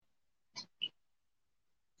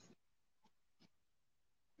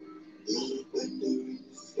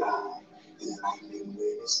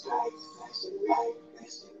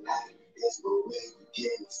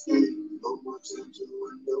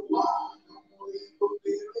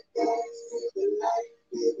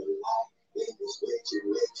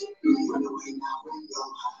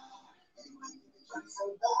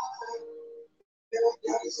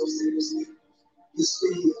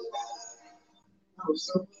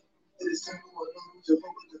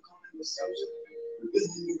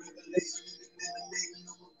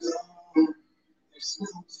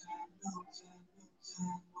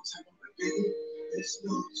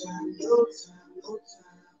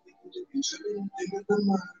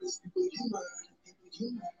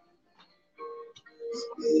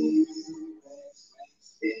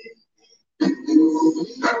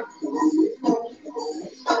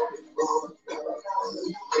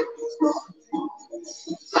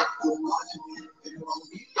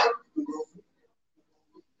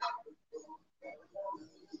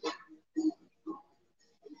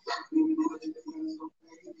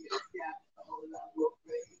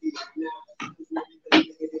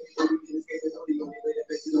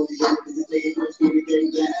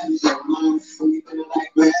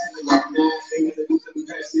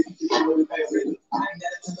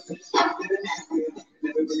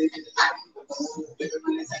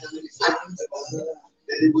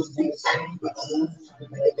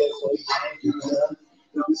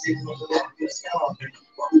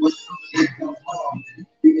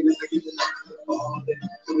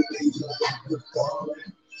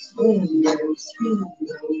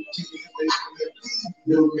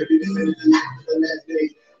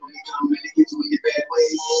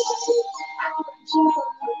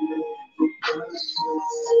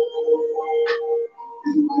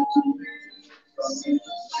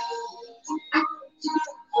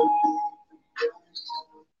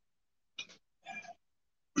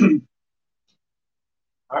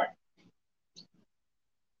All right.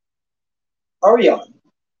 Are we on?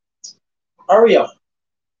 Are we on?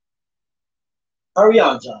 Are we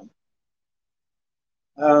on, John?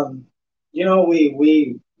 Um,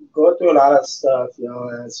 we go through a lot of stuff,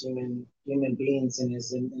 as human beings and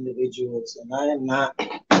as individuals, and I am not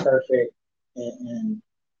perfect. And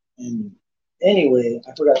anyway,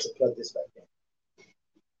 I forgot to plug this back in.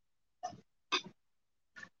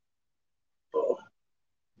 Oh,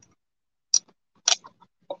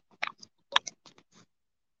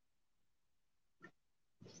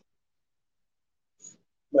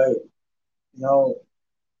 but you know,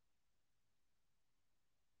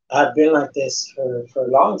 I've been like this for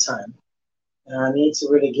a long time, and I need to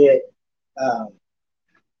really get um,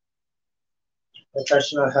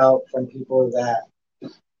 professional help from people that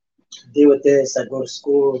deal with this, that go to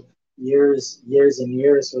school years and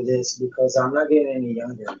years for this, because I'm not getting any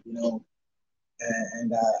younger,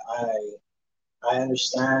 and I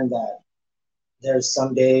understand that there's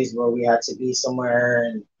some days where we have to be somewhere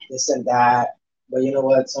and this and that, but you know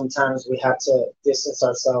what? Sometimes we have to distance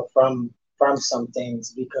ourselves from some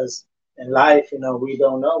things because in life, we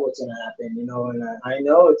don't know what's gonna happen, and I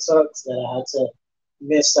know it sucks that I had to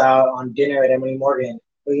miss out on dinner at Emily Morgan,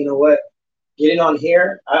 but you know what? Getting on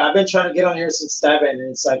here. I've been trying to get on here since 7, and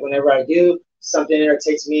it's like whenever I do, something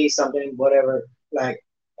irritates me, something whatever, like,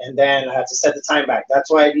 and then I have to set the time back.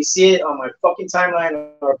 That's why if you see it on my fucking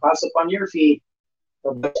timeline or pops up on your feed,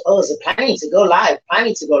 or, oh, is it planning to go live?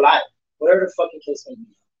 Planning to go live, whatever the fucking case may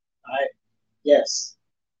be. All right. Yes,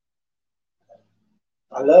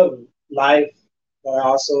 I love life, but I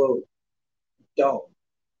also don't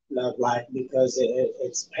love life because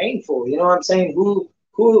it's painful. You know what I'm saying? Who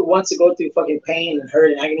wants to go through fucking pain and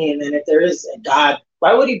hurt and agony? And then if there is a God,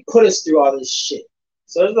 why would He put us through all this shit?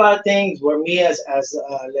 So there's a lot of things where me as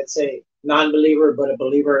let's say non-believer but a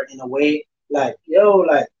believer in a way, like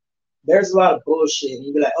like there's a lot of bullshit. And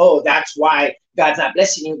you'd be like, oh, that's why God's not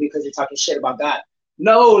blessing you because you're talking shit about God.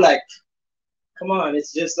 No, like, come on,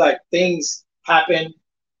 it's just like things happen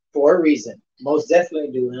for a reason. Most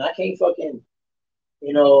definitely do, and I can't fucking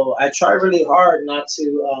I try really hard not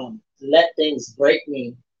to let things break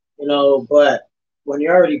me, but when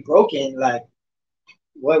you're already broken, like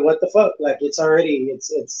what the fuck? Like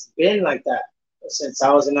it's been like that since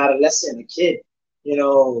I was an adolescent, a kid,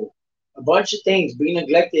 a bunch of things being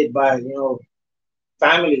neglected by,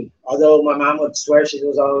 family. Although my mom would swear she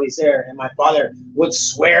was always there, and my father would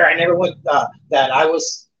swear I never went that I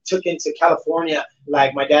was took into California.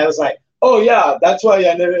 Like my dad was like, "Oh yeah, that's why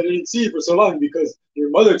I didn't see you for so long because your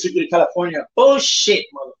mother took you to California." Bullshit,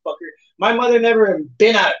 motherfucker. My mother never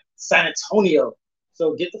been out of San Antonio,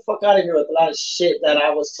 so get the fuck out of here with a lot of shit that I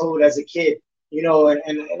was told as a kid.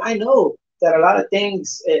 And I know that a lot of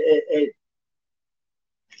things.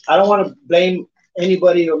 I don't want to blame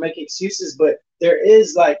anybody or make excuses, but there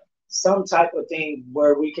is like some type of thing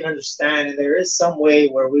where we can understand, and there is some way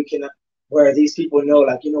where we can, where these people know,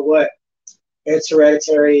 like, you know what, it's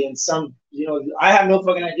hereditary, and some, I have no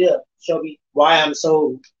fucking idea, Shelby, why I'm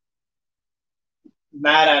so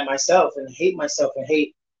mad at myself and hate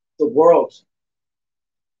the world.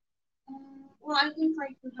 Well, I think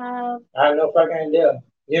like you have. I have no fucking idea.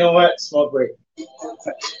 You know what? Smoke break.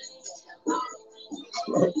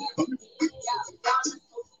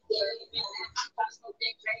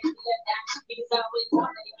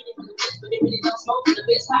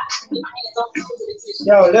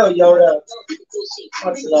 Yo, Lil Yoda.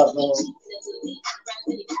 What's it up, man?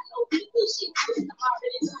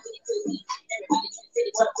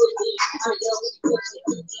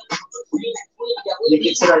 You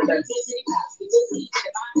can sit right there.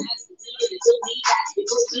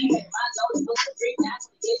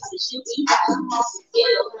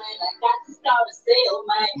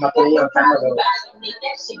 I'm not putting you on camera though.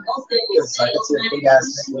 It's like it's a big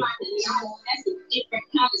ass nigga.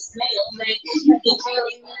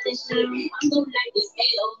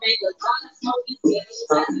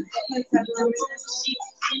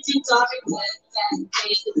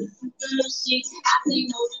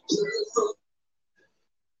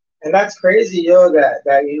 And that's crazy, yo. That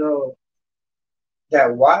that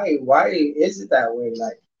why is it that way?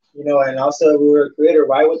 Like, and also we were a creator.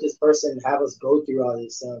 Why would this person have us go through all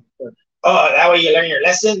this stuff? Oh, that way you learn your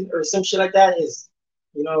lesson or some shit like that is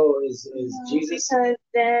Jesus. Because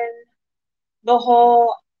then the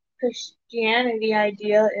whole Christianity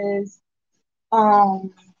idea is,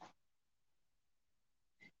 um,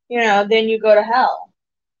 then you go to hell.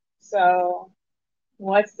 So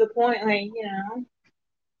what's the point? Like,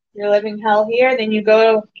 you're living hell here, then you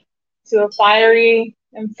go to a fiery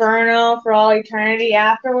inferno for all eternity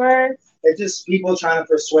afterwards. It's just people trying to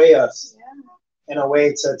persuade us Yeah. in a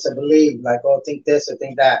way to believe, like, oh, think this or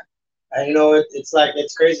think that. And it's like,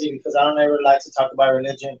 it's crazy because I don't ever like to talk about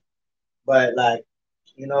religion, but like,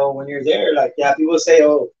 when you're there, like, yeah, people say,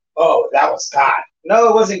 oh, that was God. No,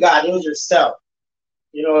 it wasn't God. It was yourself.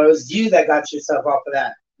 It was you that got yourself off of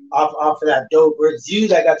that, off of that dope, or it's you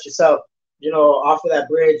that got yourself, off of that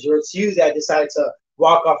bridge, or it's you that decided to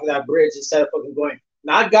walk off of that bridge instead of fucking going.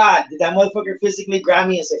 Not God. Did that motherfucker physically grab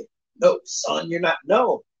me and say, "No, son, you're not."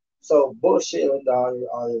 No. So bullshit with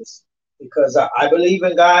all this, because I believe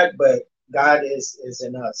in God, but God is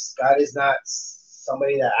in us. God is not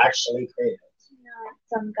somebody that actually created us.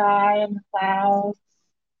 Some guy in the clouds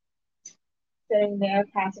sitting there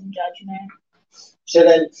passing judgment. So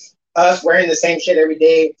then us wearing the same shit every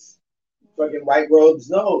day, fucking white robes,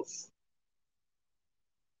 no.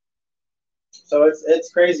 So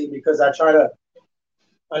it's crazy because I try to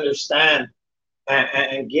understand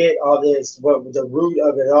and get all this, what the root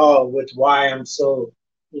of it all, with why I'm so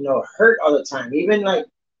hurt all the time. Even like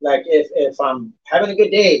if I'm having a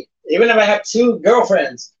good day, even if I have two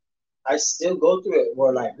girlfriends, I still go through it.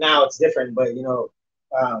 Or like now it's different, but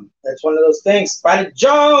that's one of those things. Spider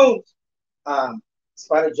Jones,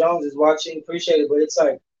 Spider Jones is watching, appreciate it, but it's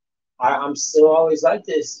like I'm still always like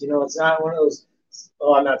this. It's not one of those.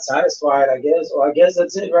 Oh, I'm not satisfied. I guess. Or I guess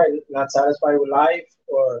that's it, right? Not satisfied with life,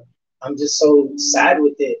 or I'm just so sad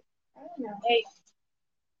with it. I don't know, like,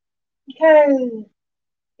 because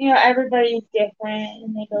everybody's different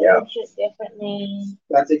and they go through shit differently.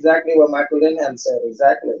 That's exactly what Michael Linham said.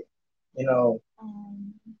 Exactly. You know.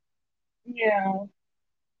 You know,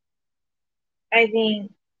 I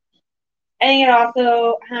think it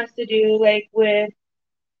also has to do like with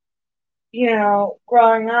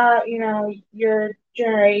growing up. Your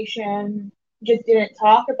generation just didn't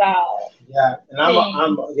talk about. Yeah, and I'm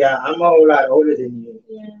a whole lot older than you.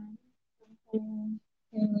 Yeah, 10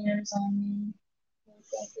 years on me, a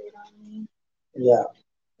decade on me. Yeah.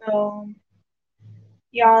 So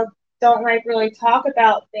y'all don't like really talk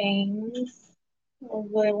about things. Or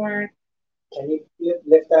really weren't. Can you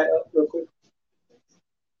lift that up real quick?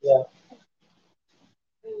 Yeah.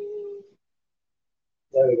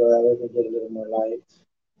 There we go. That way we can get a little more light.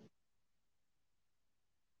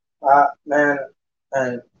 Man,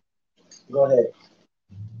 and go ahead.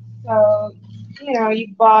 So,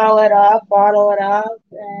 you bottle it up,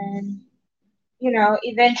 and,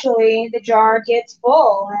 eventually the jar gets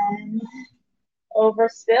full and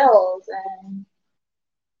overspills, and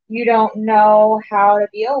you don't know how to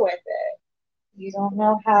deal with it. You don't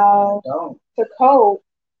know how to cope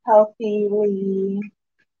healthily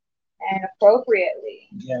and appropriately.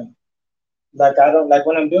 Yeah. Like I don't like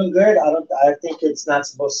when I'm doing good. I think it's not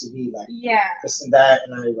supposed to be like this and that,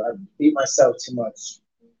 and I beat myself too much.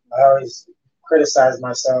 I always criticize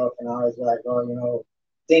myself, and I always be like, oh,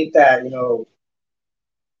 think that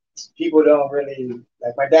people don't really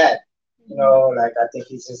like my dad. You know, like I think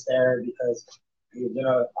he's just there because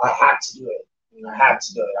I have to do it. I have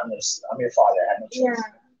to do it. I'm your father. I have no choice.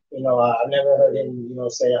 You know, I've never heard him,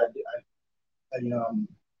 say I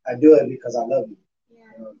do it because I love you. You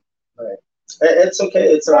know, but it's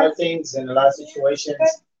okay. It's a lot of things in a lot of situations,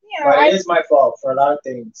 but it is my fault for a lot of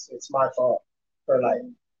things. It's my fault for like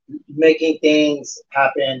making things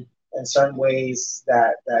happen in certain ways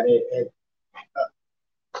that it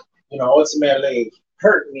ultimately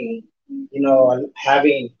hurt me.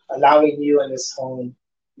 Having allowing you in this home,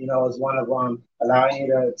 is one of them. Allowing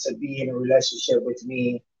you to be in a relationship with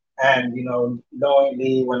me, and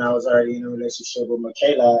knowingly when I was already in a relationship with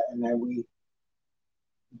Michaela, and then we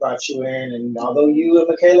brought you in, and although you and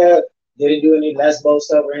Michaela didn't do any lesbo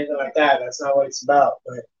stuff or anything like that, that's not what it's about.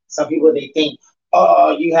 But some people they think,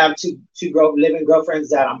 oh, you have two living girlfriends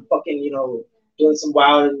that I'm fucking, doing some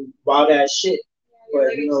wild ass shit.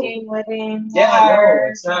 But living yeah, no,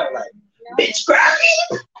 it's not like bitch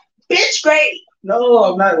great, bitch great. No,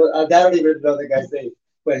 I'm not. I don't even know the guy's name,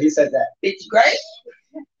 but he said that bitch great.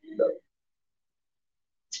 No.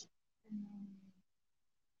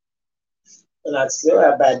 And I still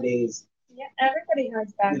have bad days. Yeah, everybody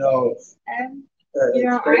has bad days. And,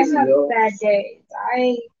 crazy, I have bad days.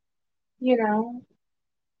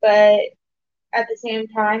 But at the same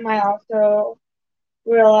time, I also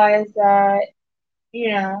realize that,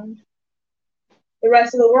 the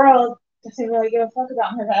rest of the world doesn't really give a fuck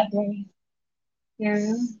about my bad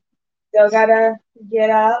days. Still gotta get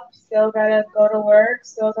up, still gotta go to work,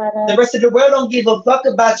 still gotta. The rest of the world don't give a fuck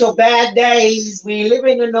about your bad days. We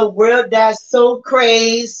living in a world that's so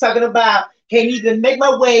crazy. Talking about can't even make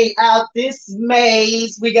my way out this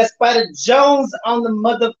maze. We got Spider Jones on the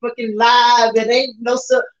motherfucking live. It ain't no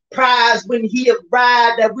surprise when he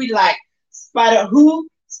arrived that we like Spider who?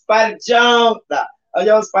 Spider Jones.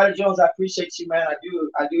 Yo, Spider Jones, I appreciate you, man. I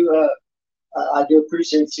do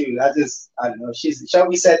appreciate you. I don't know.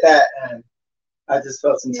 Shelby said that, and I just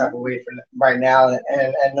felt some type of way for right now,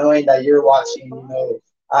 and knowing that you're watching,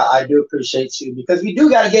 I do appreciate you because we do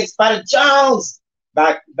got to get Spider Jones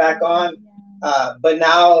back on. But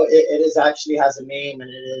now it is actually has a name and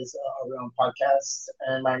it is a real podcast.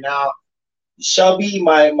 And right now, Shelby,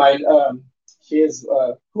 she is.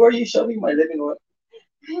 Who are you, Shelby? My living what?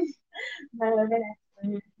 My living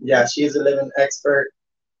expert. Yeah, she is a living expert.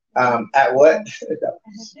 At what?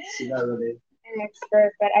 She's not really an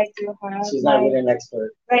expert, but I do have. She's not really an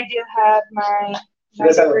expert. But I do have my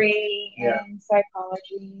degree in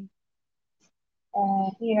psychology,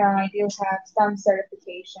 and I do have some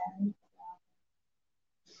certification.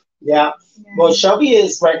 Yeah. Well, Shelby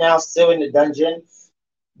is right now still in the dungeon,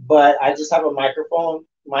 but I just have a microphone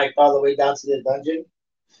mic all the way down to the dungeon,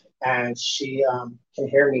 and she can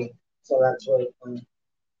hear me. So that's what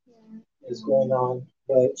is going on.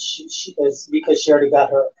 But she is because she already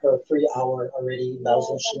got her free hour already. That was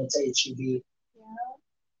when she went to HEB.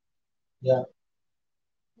 Yeah.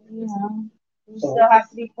 It still has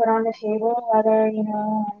to be put on the table, whether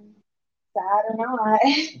I'm sad or not.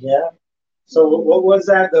 Yeah. So what was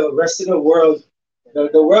that? The rest of the world, the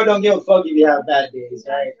world don't give a fuck if you have bad days,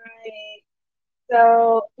 right? Right.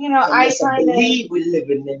 So I kind of believe we're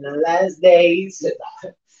living in the last days.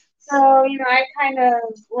 So I kind of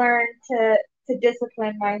learned to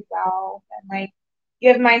discipline myself and like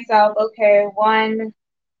give myself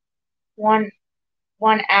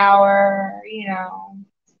one hour,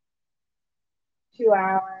 2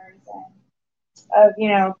 hours of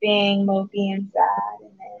being mopey and sad,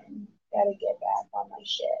 and then gotta get back on my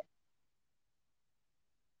shit.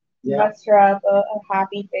 Yeah. Muster up a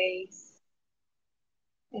happy face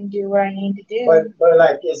and do what I need to do. But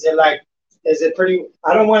like, is it pretty?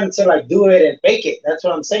 I don't want to like do it and fake it. That's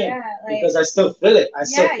what I'm saying. Yeah, because I still feel it. I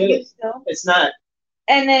still feel it. It's not.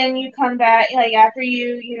 And then you come back like after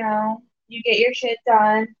you get your shit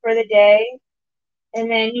done for the day,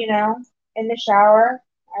 and then in the shower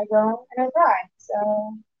I go and I cry.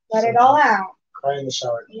 So let it all out. Cry in the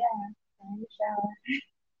shower. Yeah, cry in the shower.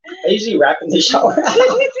 I usually rap in the shower.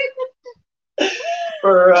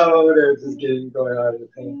 For just getting going on with the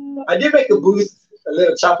thing. I did make a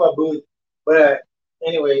little chop up booth, but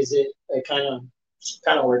anyways, it kind of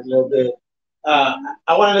worked a little bit. I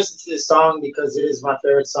want to listen to this song because it is my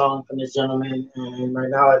favorite song from this gentleman, and right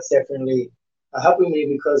now it's definitely helping me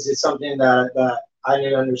because it's something that I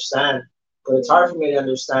didn't understand. But it's hard for me to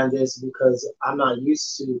understand this because I'm not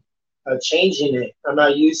used to changing it. I'm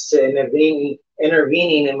not used to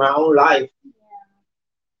intervening in my own life.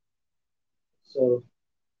 So,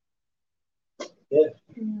 yeah.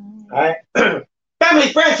 All right. Family,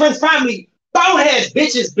 friends, family. Boneheads,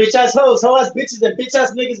 bitches, bitch ass hoes, hoe ass bitches, and bitch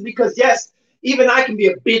ass niggas. Because yes, even I can be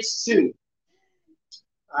a bitch too.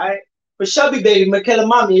 Alright? For Shelby Baby, Michaela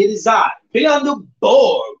Mommy, it is I. Be on the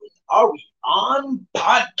board with Are We On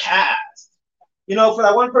Podcast. You know, for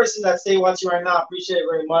that one person that stay watching right now, I appreciate it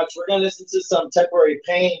very much. We're gonna listen to some Temporary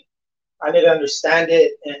Pain. I need to understand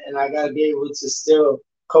it, and I gotta be able to still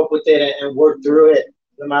cope with it and work through it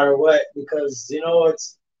no matter what. Because you know,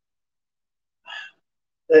 it's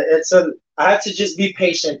a I have to just be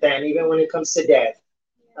patient then, even when it comes to death.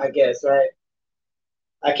 I guess, right?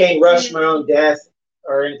 I can't rush my own death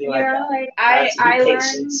or anything like that. Like I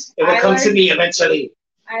learned. It will come to me eventually.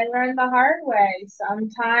 I learned the hard way.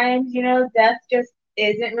 Sometimes, you know, death just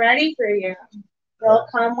isn't ready for you. He'll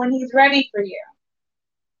come when he's ready for you.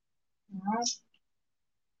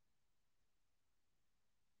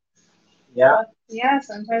 Yeah. Yeah,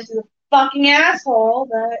 sometimes he's a fucking asshole,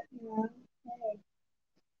 but, you know, hey.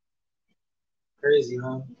 Crazy,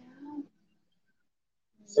 huh? Yeah.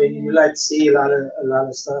 So you like to see a lot of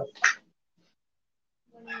stuff?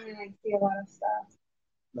 What do you mean I see a lot of stuff?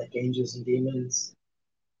 Like angels and demons?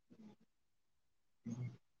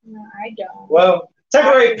 No, I don't. Well,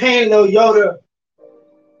 Temporary Pain, Lil Yoda.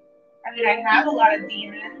 I mean, I have a lot of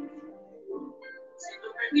demons.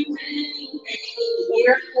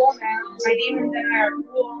 You're cool now. My demons and I are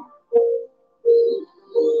cool.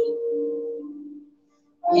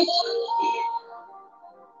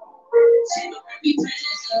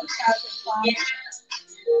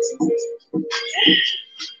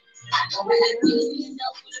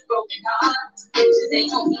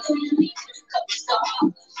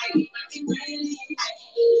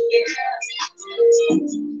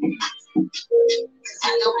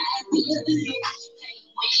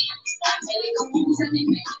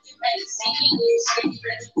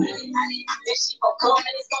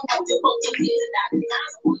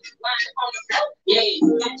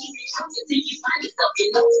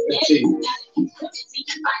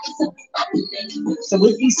 So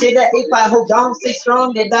if you say that if I hold on, stay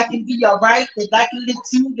strong, that I can be alright, that I can live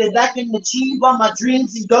too, that I can achieve all my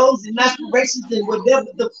dreams and goals and aspirations and whatever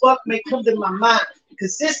the fuck may come to my mind.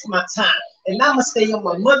 Cause it's my time. And I'ma stay on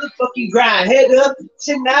my motherfucking grind. Head up,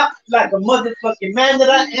 chin out like a motherfucking man that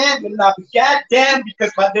I am. And I'll be goddamn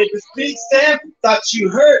because my nigga Big Sam thought you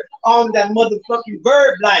heard on that motherfucking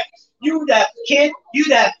verb like you that kid, you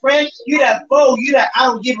that friend, you that foe, you that I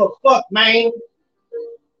don't give a fuck, man.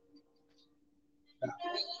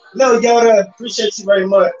 No, Yoda, appreciate you very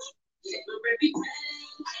much.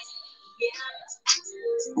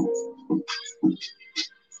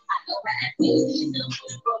 Just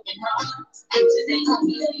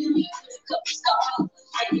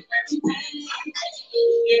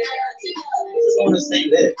want to say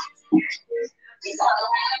that.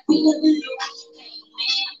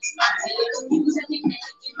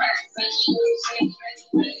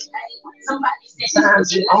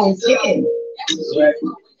 Sometimes you own kin. Right.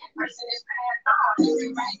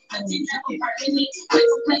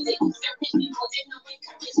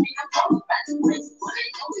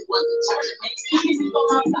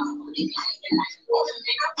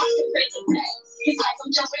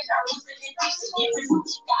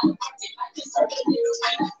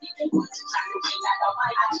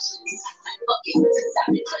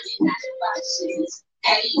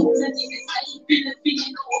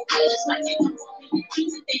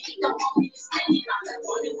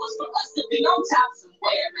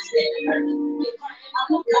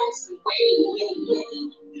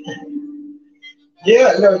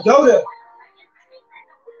 Yeah, no, Yoda.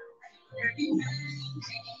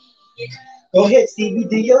 Go ahead, Stevie,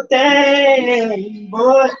 do your thing,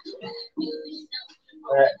 boy.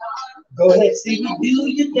 Right. Go ahead, Stevie, do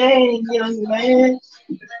your thing, young man.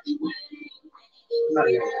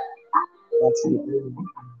 Not yet.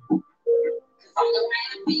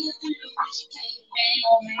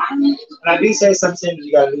 And I do say sometimes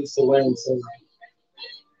you gotta lose to win, so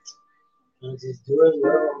I just do it,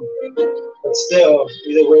 well. But still,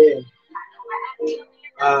 either way,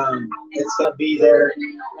 it's gonna be there.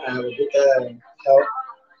 We'll get the help.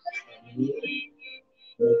 Make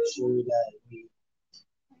sure that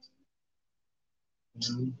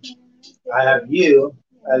I have you.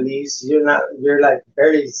 At least you're like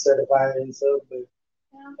very certified and stuff, but.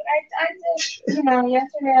 But I did, you know,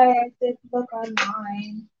 yesterday I did look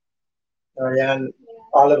online. Oh yeah,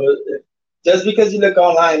 all of it. Just because you look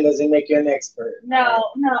online doesn't make you an expert.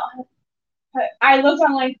 No. I looked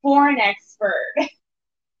online for an expert.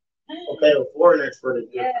 Okay, well, for an expert.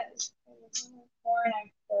 Yes, for an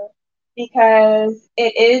expert. Because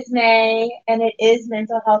it is May and it is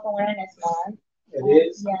Mental Health Awareness Month. It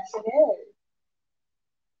is? Yes, it is.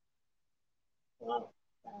 Wow.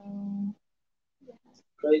 Um,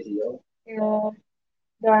 Crazy, yo. You're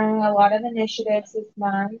doing a lot of initiatives this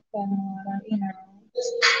month and a lot of,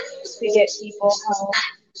 to get people help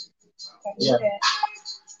that Yeah,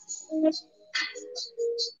 need it.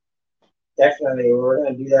 definitely. We're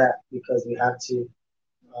gonna do that because we have to.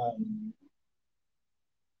 Mm-hmm.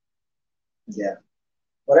 Yeah.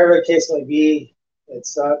 Whatever the case may be, it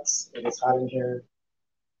sucks. It is hot in here.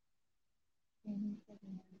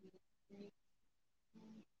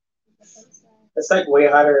 It's like way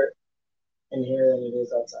hotter in here than it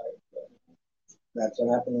is outside. But that's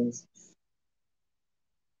what happens.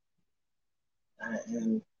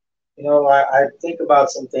 And I think about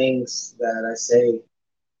some things that I say,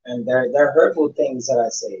 and they're hurtful things that I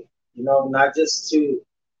say. Not just to,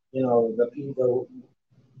 the people,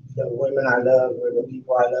 the women I love, or the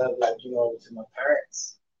people I love, like to my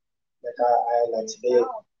parents. Like I like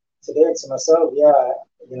today to myself. Yeah,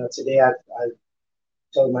 today I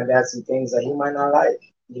told my dad some things that he might not like.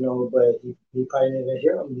 But he probably didn't even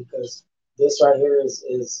hear them because this right here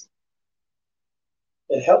is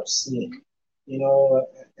it helps me. You know,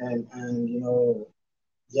 and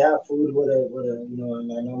yeah, food would have,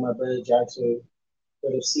 and I know my brother Jax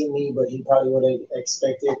would have seen me, but he probably would have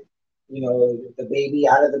expected, the baby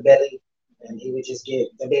out of the belly, and he would just get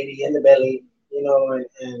the baby in the belly,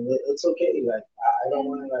 and it's okay. Like I don't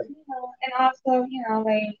want to like. And also,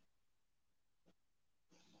 like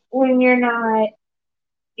when you're not,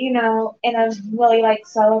 in a really like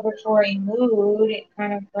celebratory mood, it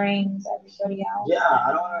kind of brings everybody else. Yeah,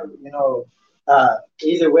 I don't want to,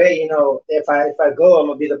 either way, if I go, I'm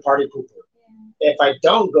gonna be the party pooper. If I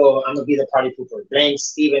don't go, I'm gonna be the party pooper. Blame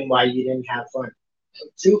Steven why you didn't have fun.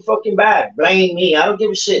 Too fucking bad. Blame me. I don't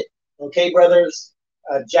give a shit. Okay, brothers,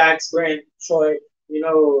 Jax, Brent, Troy,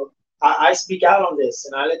 I speak out on this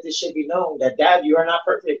and I let this shit be known that dad, you are not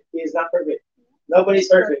perfect. He is not perfect. Nobody's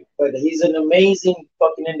perfect, but he's an amazing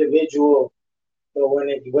fucking individual. So when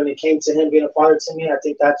it came to him being a father to me, I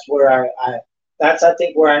think that's where I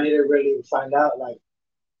think where I need to really find out like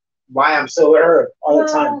why I'm so hurt all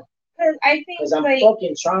the time. Because I think because I'm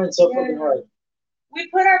fucking trying so fucking hard. We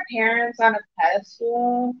put our parents on a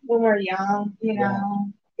pedestal when we're young.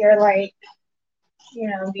 They're like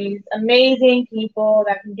these amazing people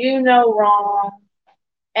that can do no wrong,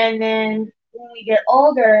 and then when we get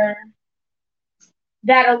older,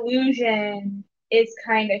 that illusion is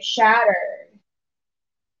kind of shattered.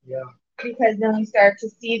 Yeah. Because then we start to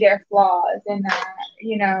see their flaws and that,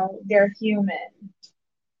 they're human.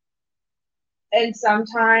 And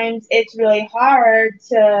sometimes it's really hard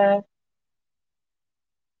to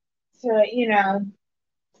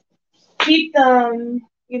keep them,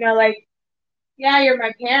 like, yeah, you're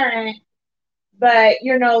my parent, but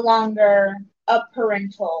you're no longer a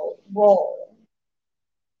parental role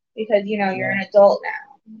because, you're an adult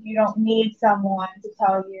now. You don't need someone to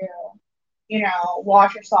tell you,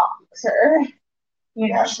 wash your socks or,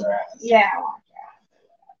 wash your ass. Yeah, wash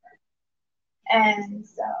your ass. And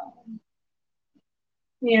so,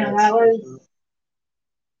 that was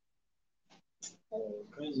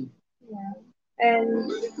crazy. Yeah.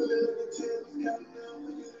 And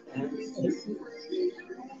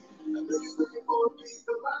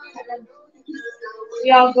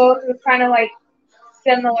we all go through kind of like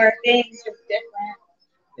similar things, just different.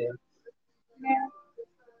 Yeah. Yeah.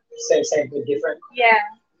 Same, but different. Yeah.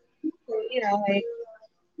 Like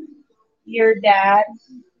your dad,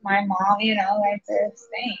 my mom, like they're the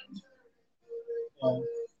same. But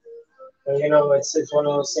it's one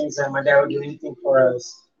of those things that my dad would do anything for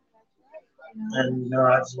us. And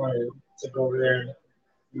I just wanted to go over there and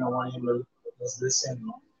want him to just listen.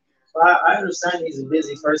 So I understand he's a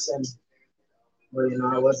busy person, but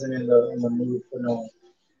I wasn't in the mood for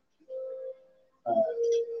uh,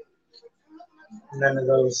 none of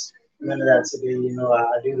that today.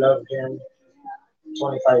 I do love him.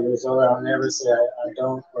 25 years old, I'll never say I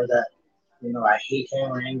don't or that I hate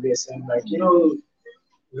him or envious him. Like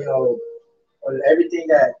or everything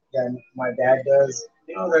that my dad does,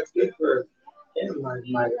 that's good for him.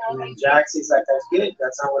 My Jax, he's like that's good.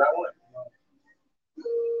 That's not what I want.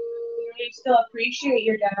 You still appreciate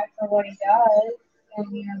your dad for what he does,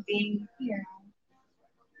 and being here.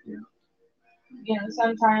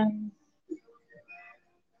 Sometimes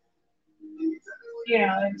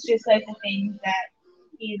it's just like the things that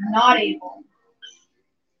he's not able.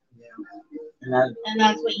 Yeah. And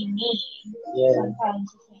that's what you need. Yeah.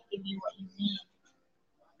 Sometimes he can't give you what you need.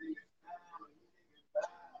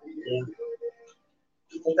 Yeah.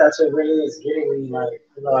 I think that's what really is getting me. Like,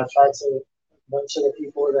 I try to, a bunch of the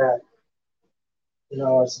people that,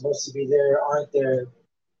 are supposed to be there aren't there.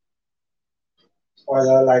 or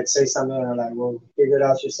they'll like say something and like, well, figure it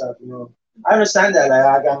out yourself. You know, I understand that. Like,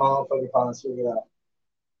 I got my own fucking problems figured out.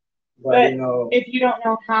 But you know, if you don't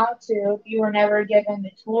know how to, if you were never given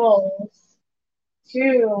the tools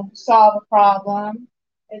to solve a problem,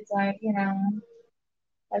 it's like,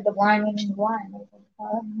 like the blind leading the blind. Like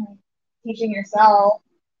teaching yourself.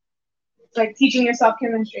 It's like teaching yourself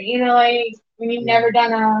chemistry. Like when you've never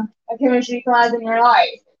done a chemistry class in your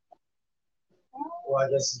life. Well, I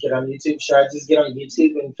guess get on YouTube. Should I just get on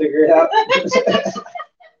YouTube and figure it out?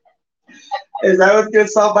 Is that what's gonna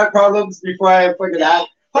solve my problems before I fucking ask?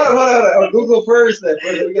 Hold on. Or Google first. Then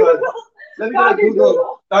let me go to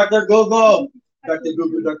Google. Dr. Google. Dr.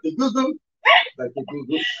 Google. Dr. Google. Dr.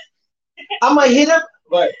 Google. I'm gonna hit up,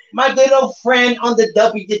 but my good old friend on the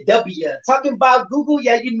WW talking about Google.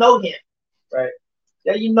 Yeah, you know him, right?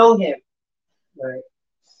 Yeah, you know him, right?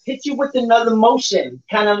 Hit you with another motion,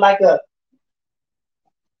 kind of like a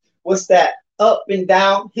what's that? Up and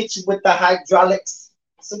down. Hit you with the hydraulics,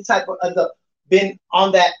 some type of other. Been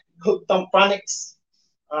on that hooked on phonics.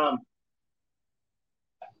 Um,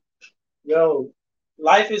 yo,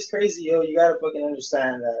 life is crazy, yo. You gotta fucking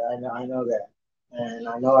understand that. I know that, and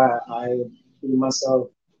I know I do myself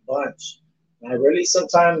a bunch. And I really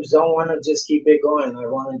sometimes don't want to just keep it going. I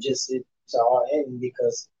want to just it to all end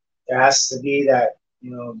because there has to be that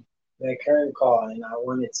that current call, and I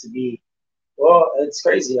want it to be. Well, it's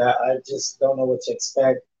crazy. I just don't know what to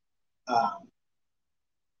expect. Um,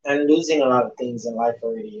 and losing a lot of things in life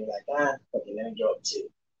already. You're like, fucking let me go up too.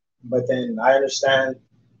 But then I understand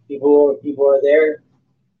people are there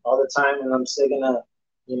all the time, and I'm still gonna,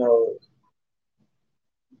 you know,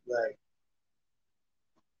 like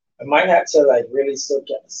I might have to like really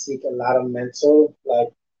seek a lot of mental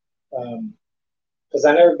because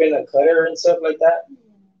I never been a cutter and stuff like that.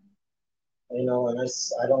 And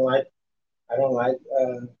I don't like.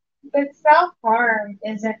 But self harm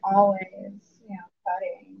isn't always,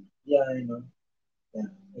 cutting. Yeah, I know. Yeah,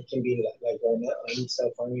 it can be like right now. I'm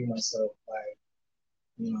self harming myself by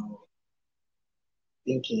you know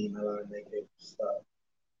thinking a lot of negative stuff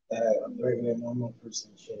that a regular normal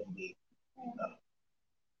person shouldn't be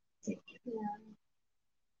thinking. Yeah.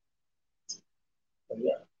 But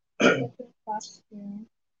yeah,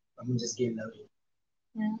 I'm just getting out here.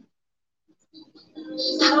 Yeah.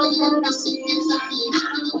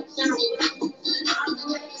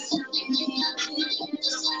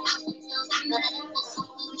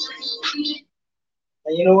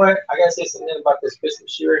 And you know what? I gotta say something about this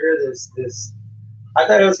Christmas tree right here. This I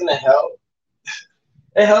thought it was gonna help.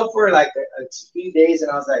 It helped for like a few days,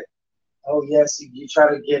 and I was like, oh yes, you try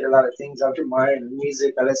to get a lot of things out your mind.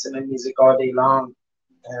 Music, I listen to music all day long,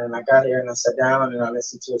 and I got here and I sat down and I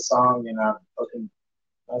listened to a song, and I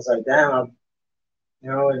was like, damn,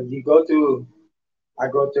 and I go through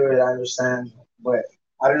it, I understand, but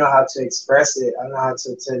I don't know how to express it. I don't know how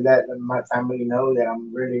to let my family know that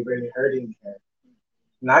I'm really, really hurting here.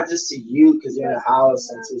 Not just to you because you're in the house,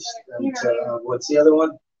 and to what's the other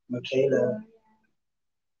one? Michaela.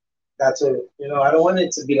 That's what, I don't want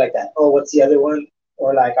it to be like that. Oh, what's the other one?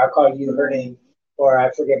 Or like, I call you her name, or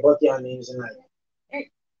I forget both your names, and like,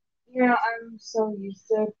 I'm so used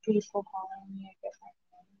to people calling me a different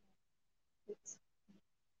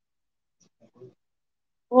name.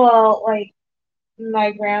 Well, like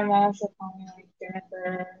my grandma used to call me like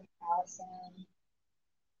Jennifer, Allison.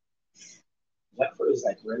 Jennifer is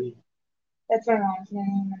like really. That's my mom's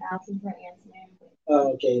name, and Allison's my aunt's name.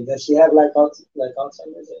 Oh, okay. Does she have like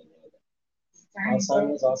Alzheimer's?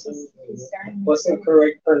 Alzheimer's. What's the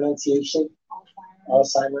correct pronunciation?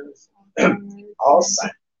 Alzheimer's. Alzheimer's.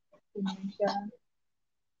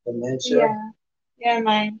 Dementia. Yeah.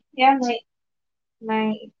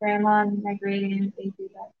 My grandma and my great aunt, they do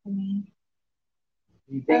that to me.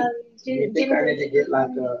 Do you think I need to get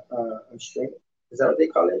like a shrink? Is that what they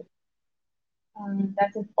call it?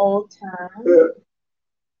 That's an old term.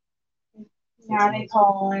 Now they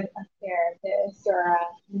call it a therapist or a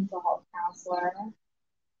mental health counselor.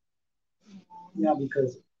 Yeah,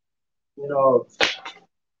 because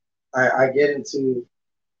I get into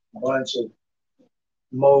a bunch of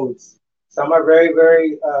modes. Some are very,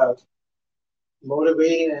 very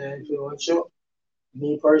motivating and influential.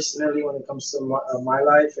 Me personally, when it comes to my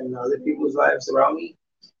life and other people's lives around me,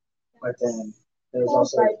 but then there's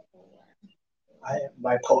also I am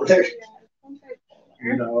bipolar.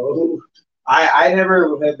 No, I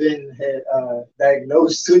never have been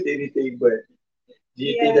diagnosed with anything, but do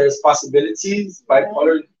you think there's possibilities?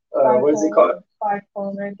 Bipolar, what is it called?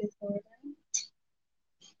 Bipolar disorder.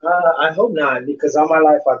 I hope not, because all my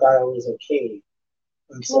life I thought I was okay.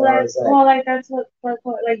 Well, that's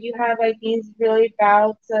what you have like these really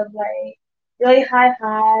bouts of like really high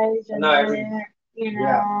highs, and then,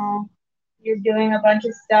 you're doing a bunch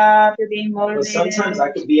of stuff, you're being motivated. But sometimes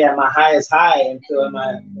I could be at my highest high until at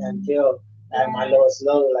my lowest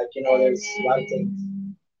low. Like, there's a lot of things.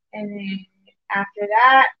 And then after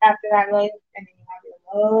that really, and then you have your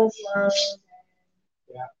lowest lows.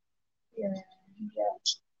 Yeah.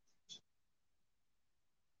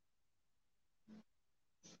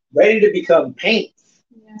 Ready to become paint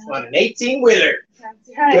on an 18-wheeler. That's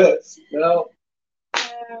right. Good.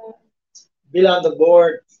 Bill on the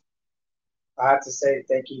board. I have to say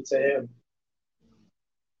thank you to him.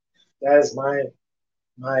 That is my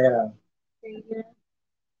Thank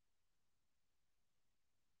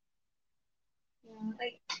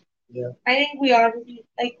you. I think we all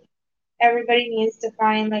everybody needs to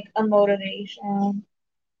find like a motivation,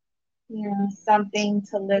 something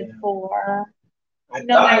to live for. I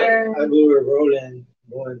thought we were rolling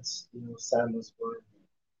once, Sam was born.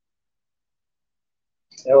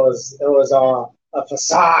 It was a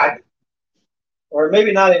facade, or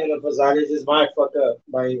maybe not even a facade. It's just my fuck up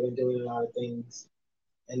by even doing a lot of things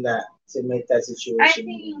and that to make that situation. I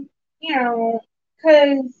think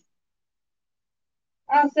because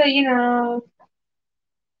also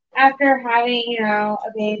after having a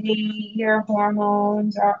baby, your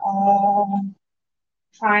hormones are all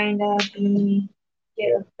trying to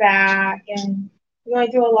get back, and you're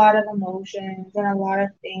going through a lot of emotions and a lot of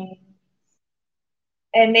things.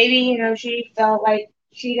 And maybe, she felt like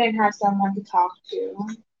she didn't have someone to talk to.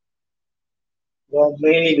 Well,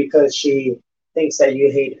 mainly because she thinks that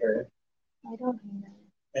you hate her. I don't hate her.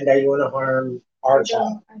 And that you want to harm our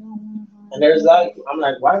child. I don't want to harm her. And there's I'm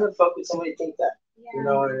like, why the fuck would somebody think that? Yeah.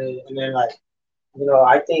 And then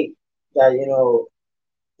I think that,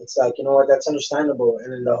 it's like, what, that's understandable.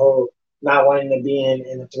 And then the whole not wanting to be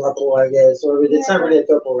in a throuple, I guess, or it's not really a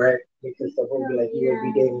throuple, right? Because the whole be like, you would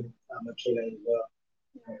be dating Michaela as well.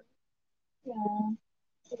 Yeah.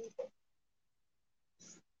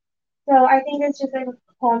 So I think it's just like a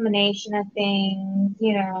culmination of things,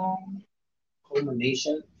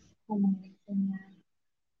 Culmination? Culmination, yeah.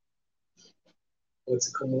 What's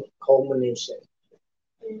a culmination?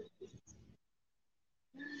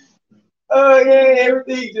 Oh yeah,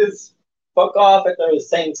 everything just fuck off at the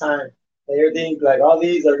same time. Everything, like, all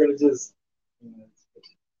these are gonna just a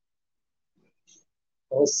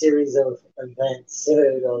whole series of events,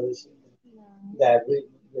 that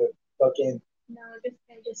we're fucking. No, it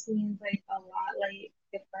just means like a lot, like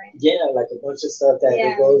different. Yeah, like a bunch of stuff that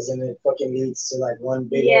it goes and it fucking leads to like one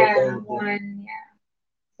big thing.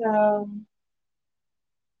 So,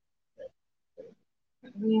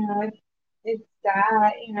 it's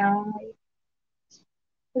sad,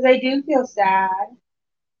 because I do feel sad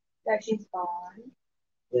that she's gone.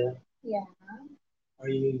 Yeah. Yeah.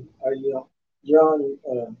 You're on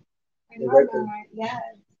the record?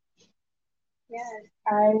 Yes. Yes.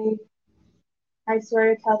 I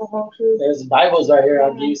swear to tell the whole truth. There's Bibles right here.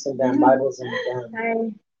 I'll give you some damn Bibles and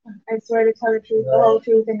I swear to tell the truth, the whole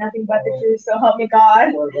truth, and nothing but the truth. So help me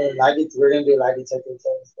God. We're gonna do lie detector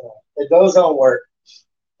tests. If those don't work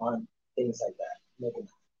on things like that, maybe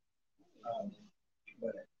not.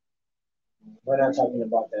 But we're not talking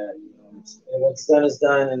about that. What's done is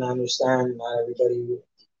done, and I understand not everybody.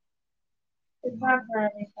 It's not for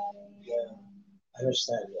everybody. Yeah, I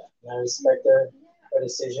understand. Yeah, and I respect her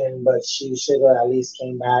decision, but she should have at least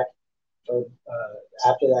came back for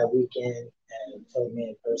after that weekend and told me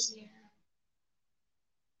in person.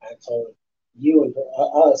 I told you and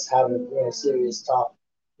us have a real serious talk,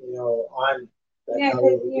 on like how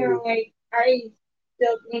we would do. Like I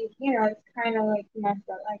still think, it's kind of like messed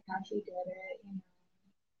up, like how she did it,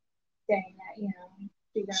 saying that,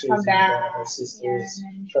 she's gonna come back. Her sisters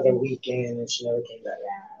for the weekend, and she never came back.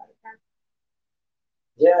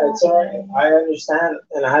 Yeah, it's alright. I understand,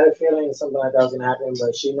 and I had a feeling something like that was gonna happen,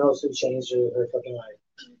 but she knows who changed her fucking life.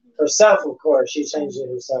 Herself, of course, she changed it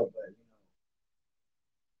herself, but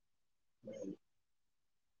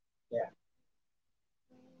yeah.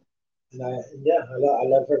 And I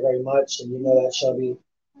love her very much, and you know that, Shelby.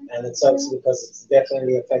 And it sucks because it's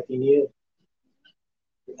definitely affecting you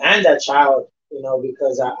and that child,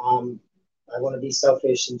 because I want to be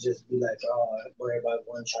selfish and just be like, oh, I worry about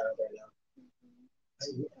one child right now.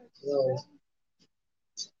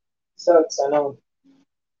 Sucks, I know.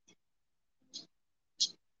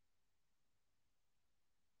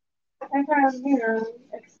 I kind of,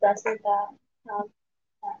 expected that to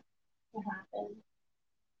happen.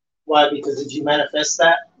 Why? Because did you manifest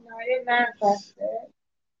that? No, I didn't manifest it.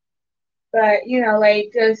 But,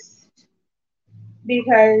 just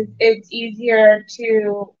because it's easier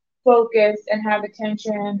to focus and have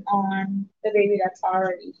attention on the baby that's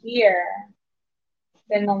already here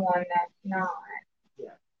than the one that's not.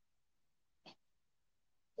 Yeah.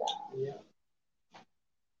 So. Yeah.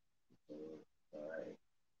 All right.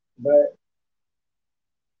 But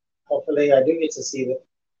hopefully, I do get to see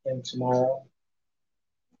him tomorrow,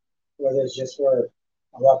 whether it's just for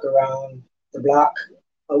a walk around the block,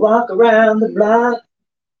 a walk around the block,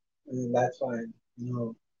 and that's fine.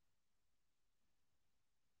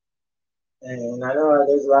 And I know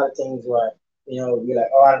there's a lot of things where be like,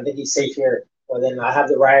 oh, I don't think he's safe here. Well, then I have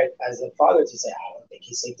the right as a father to say, I don't think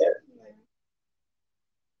he's safe there.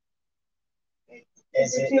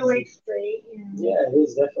 It's a two-way street. Yeah, it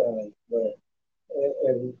is definitely. But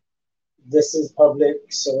this is public,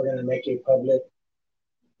 so we're gonna make it public.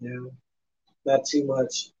 Not too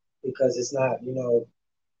much because it's not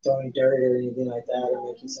throwing dirt or anything like that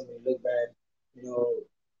or making somebody look bad.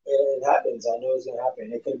 It happens. I know it's gonna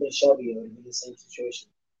happen. It could have been Shelby. It would have been the same situation.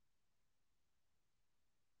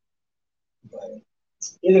 But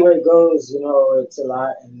either way it goes, it's a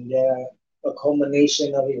lot, and yeah, a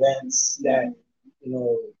culmination of events that you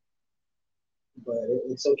know. But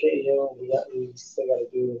it's okay. We still got to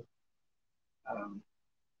do um,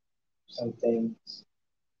 some things.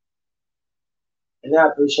 And I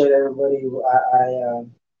appreciate everybody. I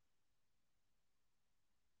don't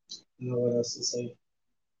know what else to say.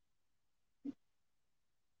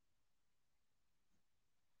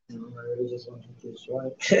 I really just want to get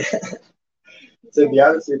joint. To be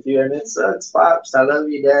honest with you, and it sucks, Pops. I love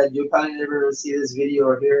you, Dad. You'll probably never see this video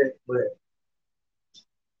or hear it, but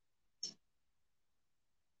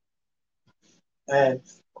and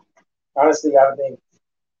honestly, I think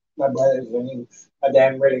my brothers, my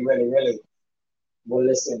dad really, really, really will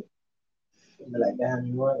listen. And be like,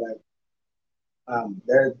 damn, like,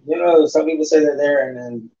 they're, some people say they're there, and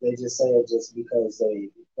then they just say it just because they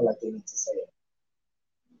feel like they need to say it.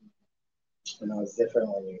 It's different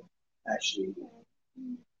when you actually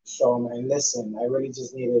show them and listen. I really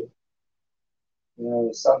just needed,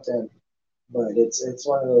 something, but it's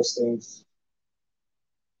one of those things.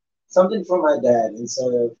 Something for my dad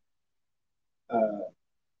instead of uh,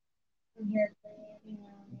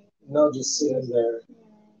 no, just sitting there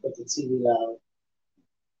with the TV loud.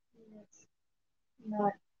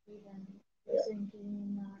 Not even listening to me,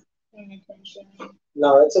 not paying attention.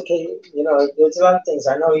 No, it's okay. There's a lot of things.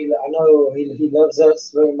 I know he loves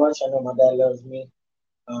us very much. I know my dad loves me.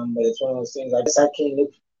 But it's one of those things. I guess I can't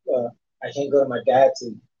look. I can't go to my dad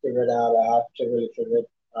to figure it out. I have to really figure it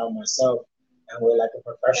out myself, and we're like a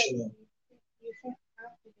professional. You shouldn't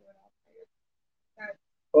have to do it all by yourself.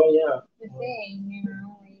 Oh yeah. The thing,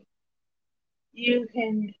 like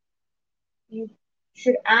you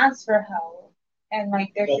should ask for help, and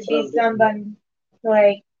like there should be somebody to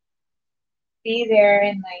like be there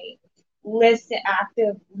and like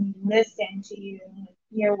actively listen to you and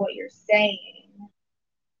hear what you're saying.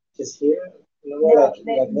 Just hear, active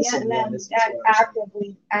listening.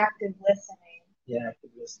 Yeah,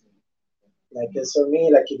 active listening. Like it's for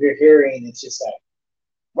me, like if you're hearing, it's just like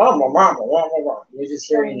mama, mama, mama, mama. You're just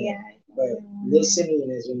hearing it. But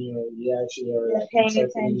listening is when you actually are like paying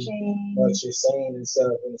attention what you're saying and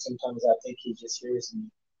stuff. And sometimes I think he just hears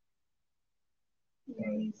me.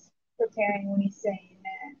 He's preparing when he's saying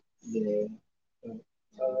that. Yeah.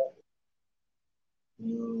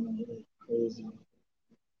 Crazy.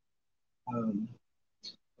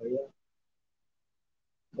 But yeah.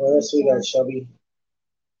 What else we got, Shelby?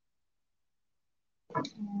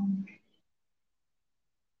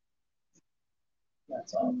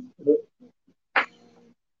 That's all.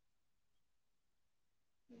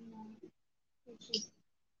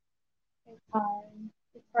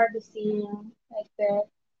 It's hard to see you like this.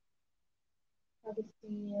 Hard to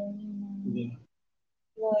see you, Yeah.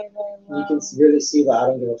 Really, really low. You can really see that I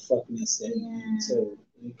don't give a fuckness there. Yeah. So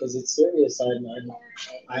because it's serious, I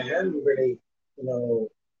am really,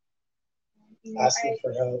 asking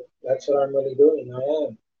for help. That's what I'm really doing. I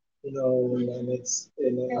am, and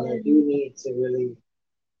and I do need to really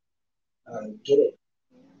get it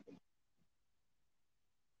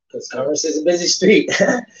because Commerce is a busy street.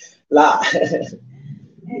 Lot. I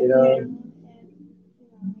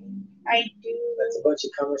do. That's a bunch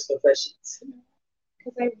of Commerce confessions.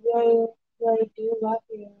 Because I really, really do love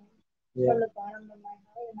you. Yeah. From the bottom of my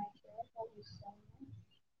heart, and I care about you so much.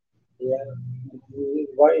 Yeah.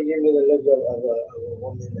 Why you give me the look of a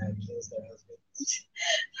woman that kills their husband?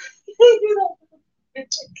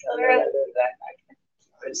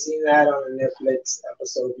 I've seen that on a Netflix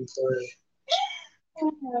episode before.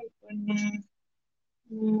 Oh my goodness.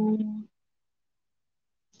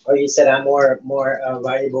 Oh, you said I'm more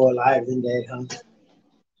valuable alive than dead, huh?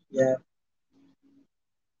 Yeah.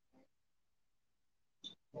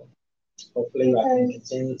 Hopefully, I can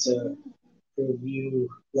continue to prove you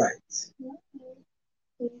right.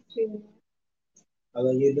 Me too.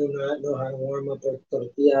 Although you do not know how to warm up a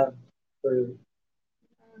tortilla for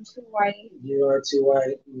I'm too white. you are too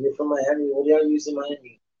white. You're from Miami. What do y'all use in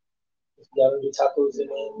Miami? Y'all don't do tacos in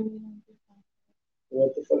Miami?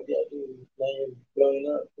 What the fuck do y'all do? Now you're blowing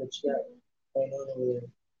up. What you got going on over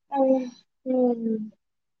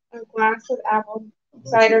A glass of apple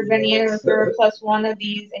cider vinegar plus one of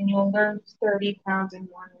these, and you'll lose 30 pounds in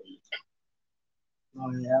 1 week.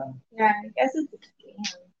 Oh, yeah. Yeah, I guess it's a scam.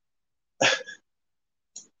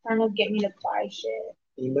 Trying to get me to buy shit.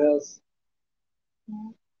 Emails?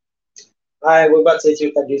 Yeah. Alright, we're about to hit you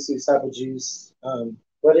with that juicy cyber juice.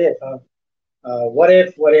 What if, huh? What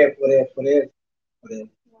if?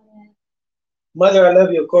 Mother, I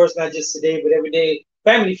love you, of course, not just today, but every day.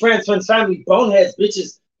 Family, friends, family, boneheads,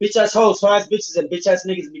 bitches, bitch ass hoes, ass bitches, and bitch ass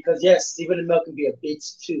niggas, because yes, Stephen Amell can be a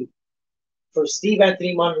bitch too. For Steve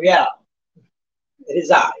Anthony Monreal, it is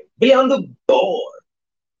I. Be on the board.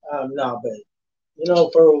 No, but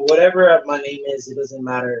for whatever my name is, it doesn't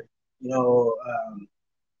matter. I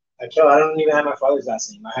don't even have my father's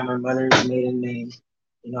last name. I have my mother's maiden name.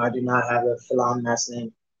 I do not have a Philan last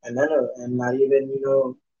name, and not even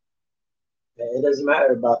it doesn't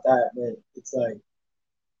matter about that. But it's like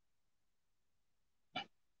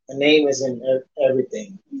a name isn't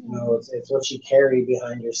everything. It's what you carry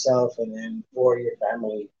behind yourself and then for your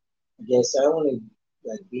family. I guess I want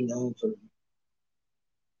to be known for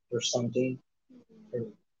something, for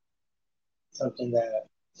something that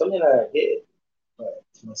I did, but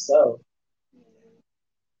to myself.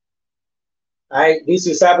 All right,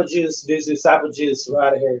 Deuce Apple Juice, we're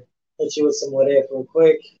out of here. Hit you with some what if real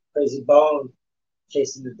quick. Crazy Bone,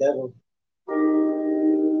 Chasing the Devil.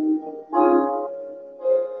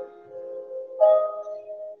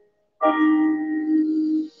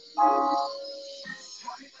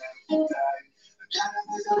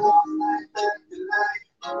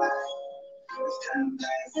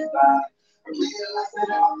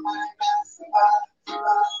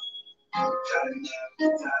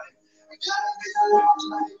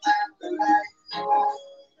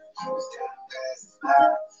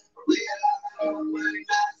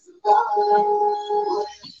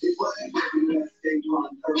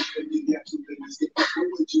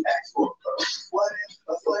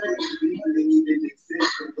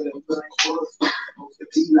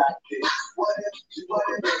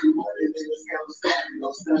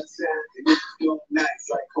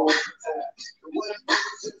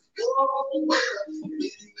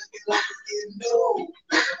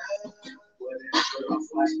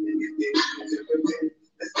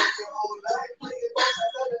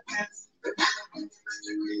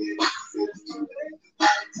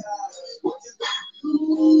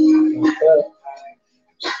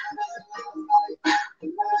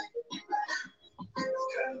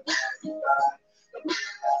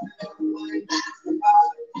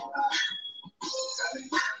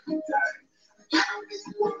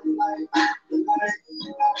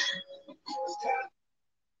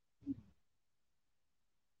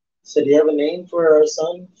 So do you have a name for our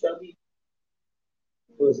son, Shelby?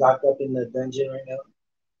 Who is locked up in the dungeon right now?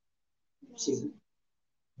 She's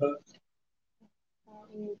huh?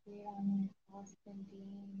 Probably agree on Austin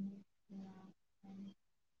Dean.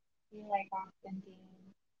 You like Austin Dean.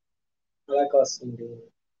 I like Austin Dean.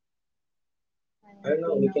 I don't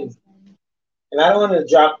know. We can, Austin. and I don't want to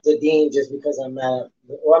drop the Dean just because I'm mad.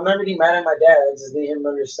 Well, I'm not really mad at my dad. I just need him to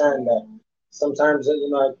understand that sometimes it's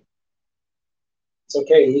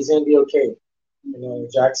okay. He's gonna be okay.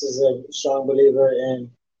 Jax is a strong believer in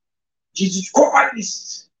Jesus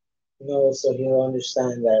Christ. So he'll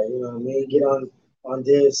understand that. Me get on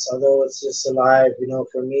this, although it's just alive.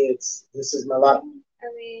 For me, this is my life. I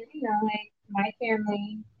mean, like my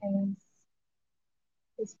family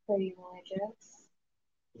is pretty religious.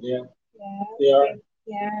 Yeah. Yeah. They are.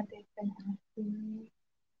 They've been asking me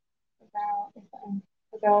about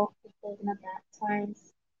if they're gonna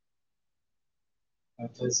baptize.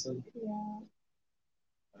 Baptism. Yeah.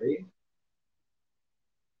 Are you?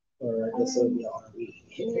 Or I guess it'll be on me.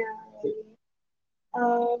 Yeah.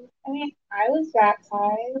 I mean, I was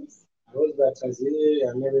baptized. I was baptized. Yeah,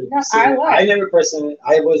 I never. No, I was. I never personally.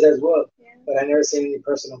 I was as well, Yeah. but I never seen any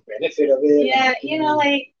personal benefit of it. Yeah,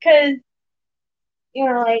 cause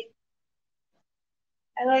like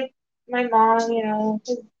I like my mom,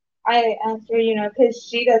 cause I asked her, cause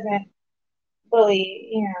she doesn't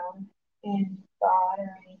believe, in God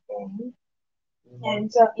or anything,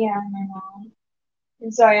 and so yeah, my mom,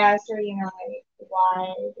 and so I asked her, like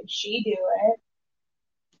why did she do it?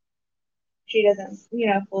 She doesn't,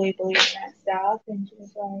 fully believe in that stuff, and she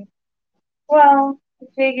was like, Well, I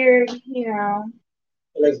figured, you know.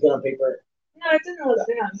 It looks good on paper. No, it doesn't look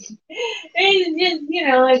good on me. It's just, you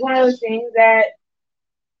know, like one of those things that,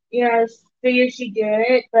 you know, I figured she'd do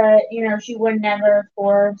it, but, you know, she would never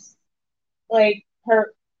force, like,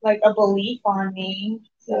 her, like, a belief on me.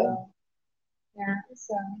 So, yeah,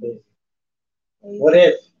 so. What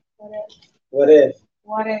if? What if? What if?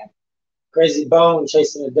 What if? Crazy Bone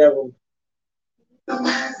chasing the devil.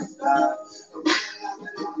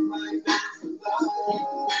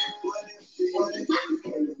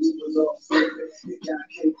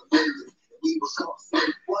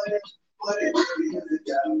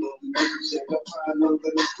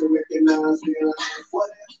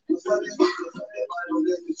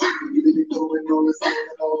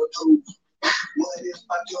 What if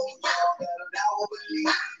I told y'all that I now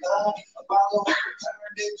believe Apollo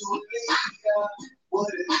turned into a leader?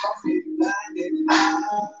 What if I'm getting blinded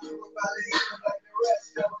now? Nobody even like the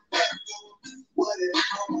rest of them. What if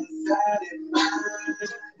I'm undecided mind?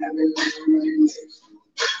 Having little regulation.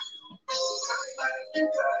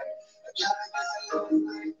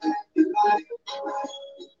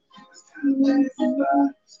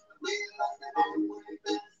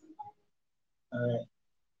 All right.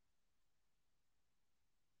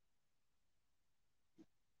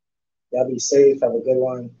 Y'all be safe. Have a good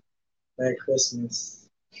one. Merry Christmas.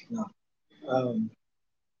 No.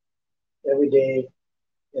 Every day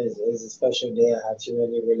is a special day. I have to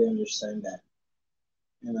really understand that.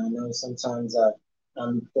 And I know sometimes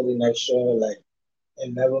I'm feeling extra like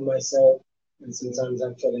in love with myself, and sometimes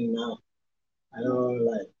I'm feeling not. I don't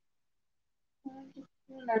like.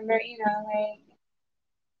 Remember, you know, like.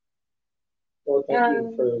 Well, thank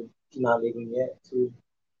you for not leaving yet, too.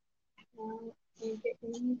 You get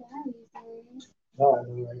me down, Oh, I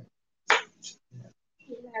know, right?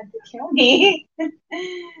 You had to kill me.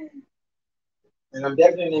 And I'm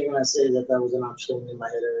definitely gonna say that that was an option in my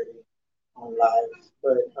head already on live,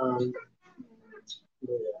 but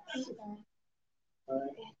yeah. All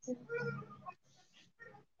right.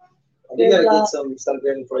 We gotta get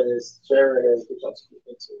something for this Trevor has become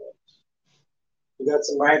speaking to it. We got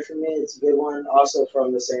some right from it. It's a good one. Also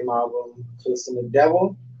from the same album, Chasing the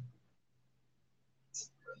Devil.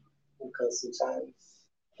 Because sometimes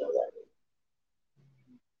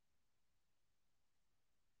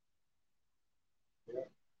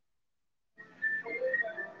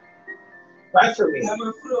right for me. Got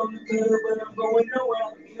my foot on the pedal, but I'm going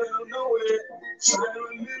nowhere. Nowhere. Trying to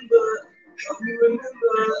remember. Help me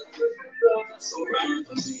remember. So ride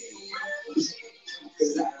for me. Cause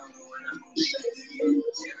I don't know when I'm gonna be back again.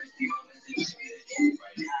 Cherish the moments that you get again.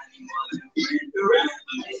 Right now, I need more than a friend. Ride for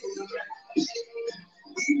me.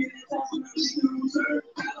 Even if I'm when I'm in the reserve.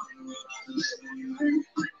 I don't know how to live anywhere.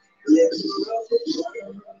 Let me love the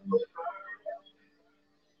world.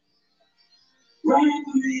 Ride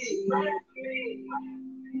for me. Ride for me.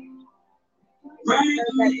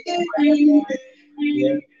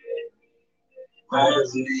 Yeah. Ride for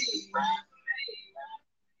me.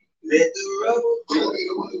 Let the rubber.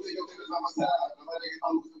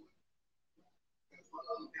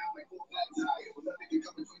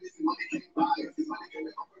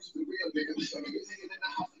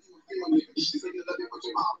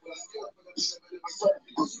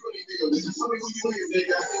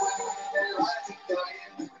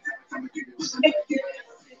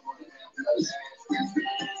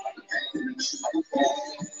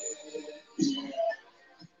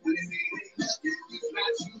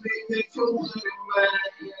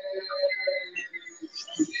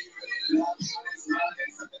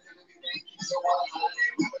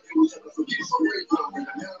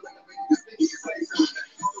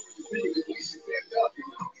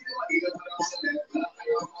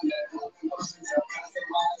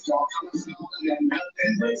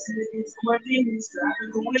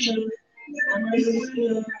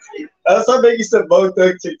 I saw making some both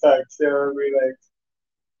TikToks. They were like,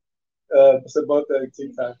 some both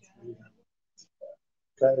TikToks.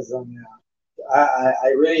 Because I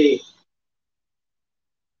really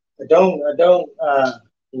I don't know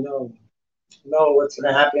what's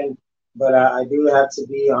gonna happen, but I do have to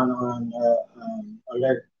be on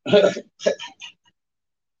alert.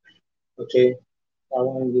 Okay, I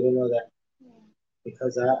want you to know that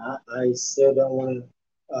because I still don't want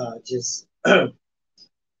to just. All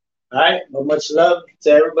right, but much love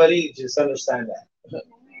to everybody. Just understand that.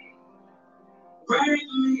 We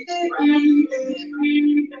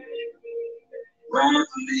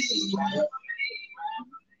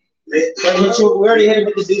already hit it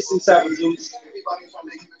with the decent side of juice.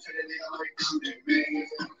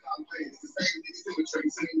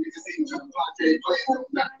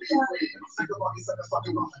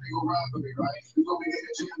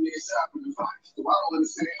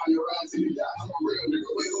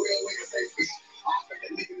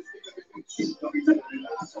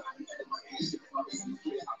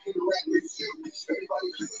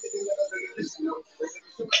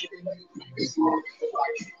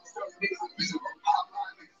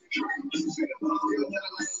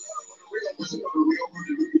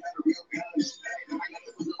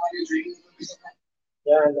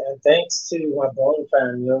 Yeah, and thanks to my bone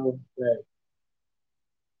fan, yo, like,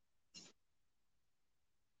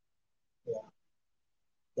 yeah,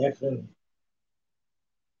 definitely.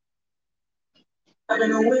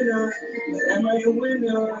 I'm a winner, am I a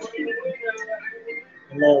winner?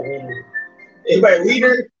 Am I a winner? Am I a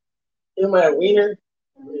wiener? Am I a wiener?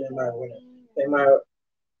 Am I a winner? Am I?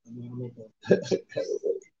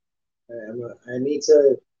 I need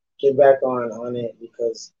to get back on it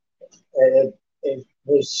because it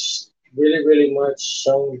was really much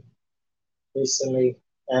shown recently,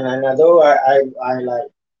 and although I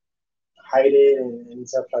like hide it and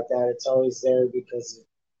stuff like that, it's always there because it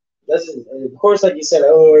doesn't. Of course, like you said,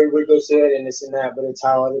 oh, everybody goes to it and this and that, but it's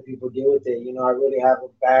how other people deal with it. You know, I really have a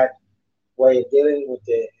bad way of dealing with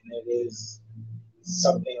it, and it is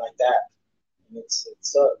something like that. And it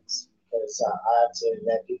sucks because I have to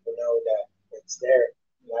let people know that it's there.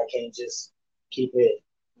 And I can't just keep it,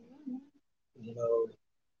 you know.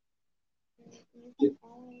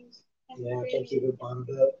 Yeah, I can't keep it bottled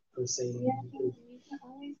up per se. Yeah, you can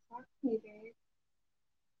always talk to me, babe.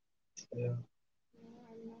 Yeah,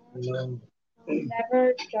 I I know. I'll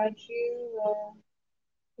never judge you or,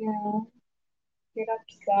 you know, get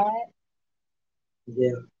upset.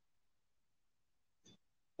 Yeah.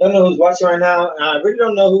 Don't know who's watching right now. I really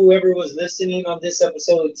don't know whoever was listening on this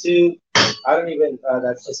episode too. I don't even.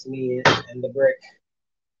 That's just me and the brick.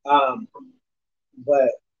 Um, but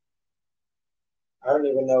I don't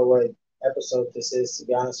even know what episode this is. To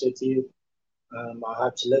be honest with you, I'll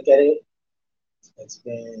have to look at it. It's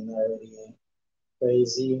been already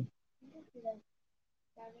crazy.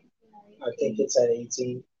 I think it's at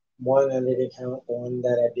 18. One I didn't count. The one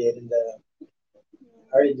that I did in the.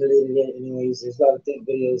 I already deleted it anyways. There's a lot of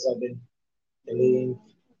videos I've been deleting.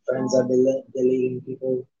 Friends I've been deleting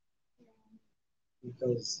people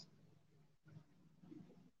because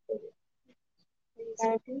You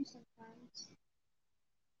gotta do sometimes.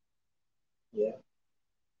 yeah,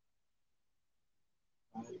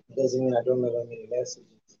 it doesn't mean I don't know that many messages.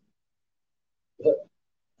 But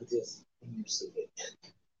I just I'm used to it.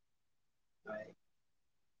 Like,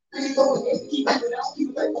 my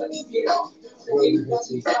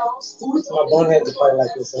boneheads are probably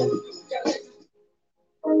like this.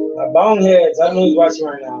 My boneheads. I don't know who's watching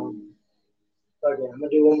right now. Okay, I'm gonna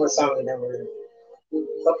do one more song and then we're.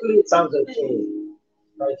 Hopefully it sounds okay.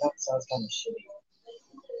 Probably sounds kind of shitty.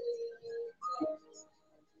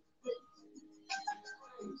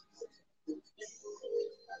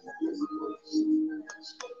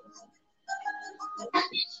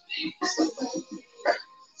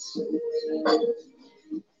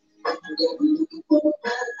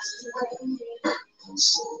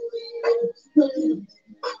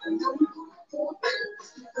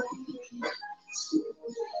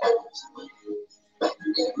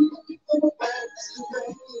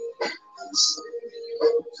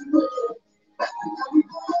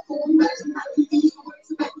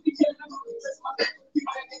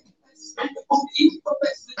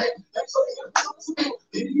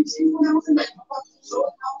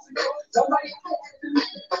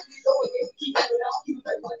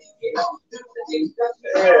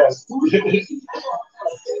 Yeah.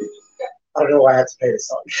 I don't know why I had to play this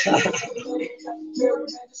song.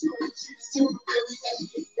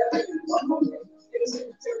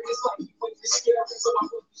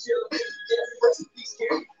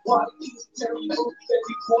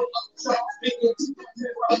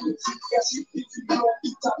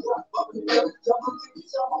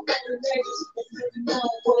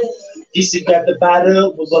 Used to grab the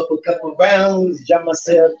bottle, move up a couple rounds, drown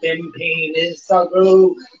myself in pain and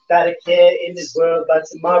sorrow. Got a care in this world by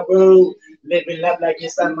tomorrow. Living life like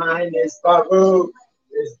it's not mine, it's borrowed.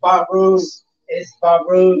 It's borrowed. It's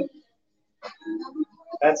borrowed.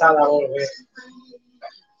 That's how that one went.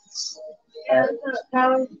 Yeah, that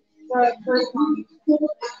was the first one.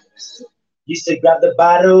 Used to grab the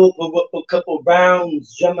bottle, move up a couple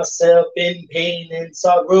rounds, drown myself in pain and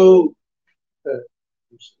sorrow.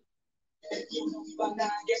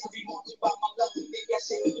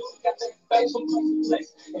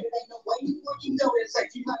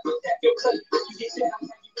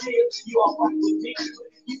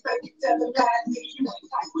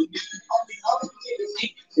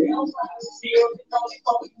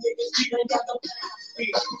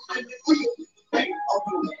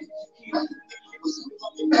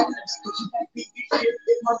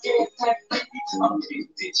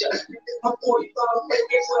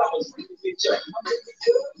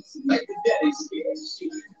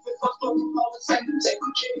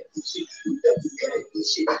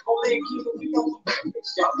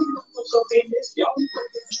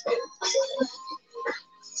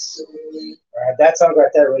 That song right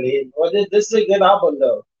there really hit. Well, this is a good album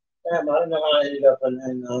though. Damn, I don't know how I ended up on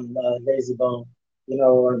Lazy Bone. You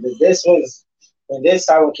know, this was when this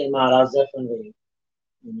album came out. I was definitely,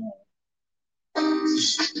 you know,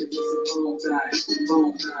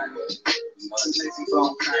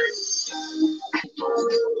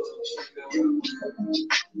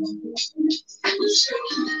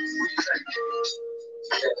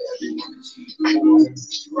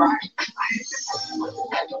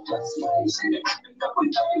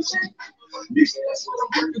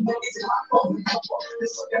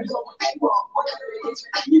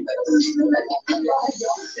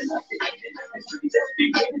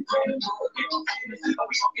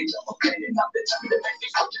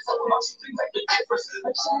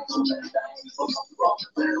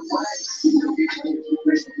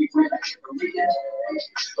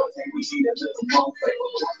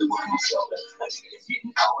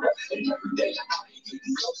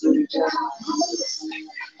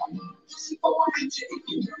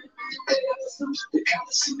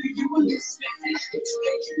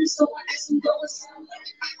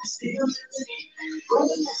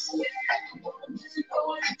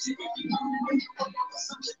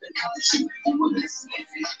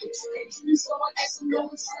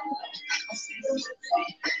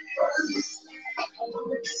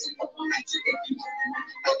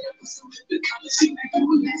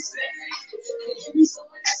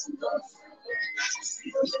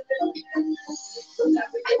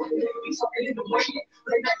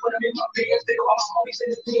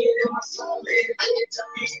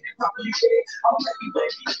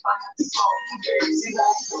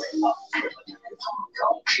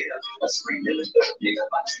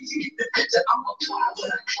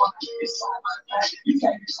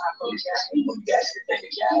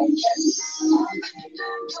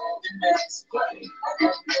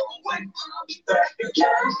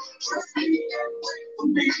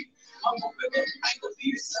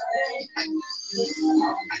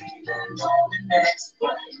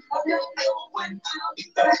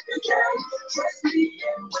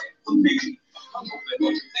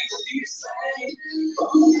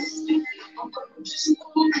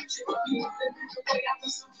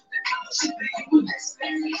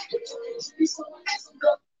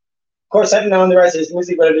 of course, I didn't know the rest of his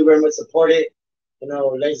music, but I do very much support it. You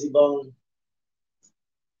know, Lazy Bone.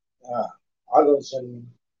 I'll go check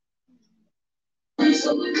him.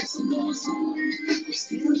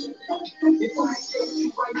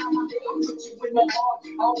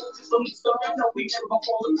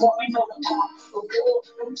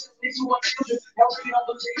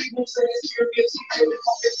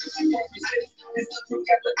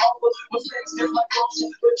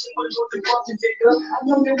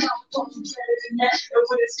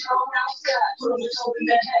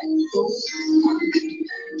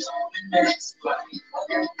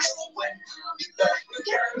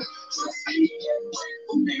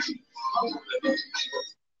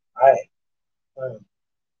 I,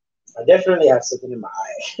 I definitely have something in my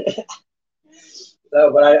eye.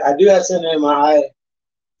 No, but I do have something in my eye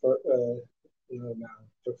for now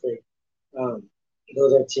for free. Um,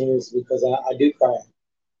 those are tears because I do cry.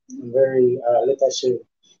 I'm very let that shit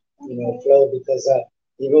flow because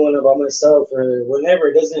even when I'm by myself or whenever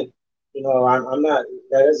it doesn't I'm not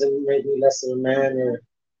that doesn't make me less of a man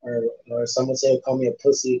or someone say call me a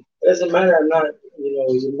pussy. It doesn't matter. I'm not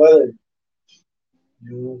your mother.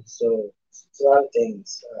 So it's a lot of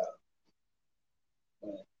things.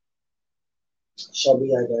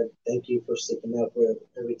 Shelby, I got thank you for sticking up with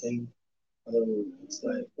everything. It's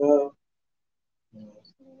like you know,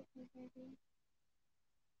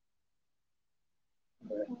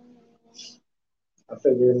 but I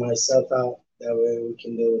figured myself out. That way we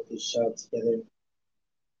can deal with this shot together.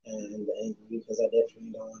 And because I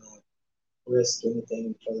definitely don't want to risk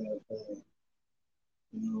anything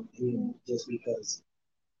just because.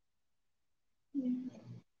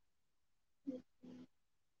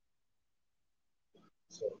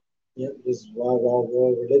 So, yep, this is Wild Wild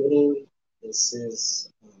World we're living in. This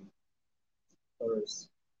is first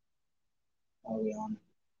Are we on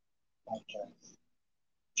podcast.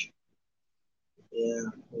 Yeah,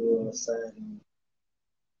 we were outside and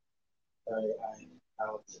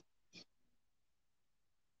out.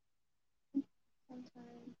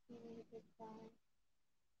 Sometimes you need a good cry.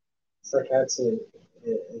 It's like I had to.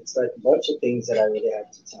 It's like a bunch of things that I really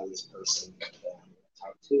have to tell this person that I'm going to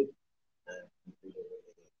talk to, and really,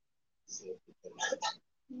 really see if we can.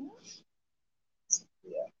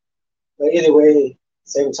 Yeah. But either way,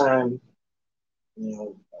 same time, I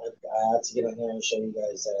had to get on here and show you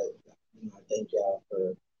guys that, I thank y'all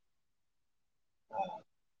for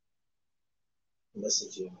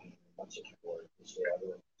messaging me a bunch of people and shit.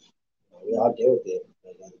 We all deal with it.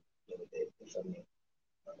 And then deal with it differently.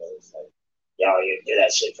 It's like, yo, you do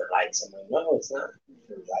that shit for likes. I'm like, no, it's not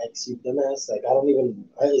for likes, you dumbass. Like, I don't even.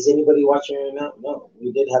 Is anybody watching right now? No,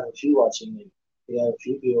 we did have a few watching, and we had a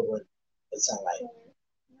few people, but it's not like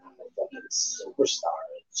I'm a fucking superstar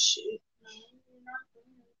and shit.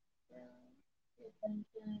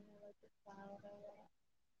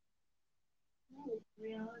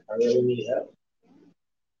 I really need help.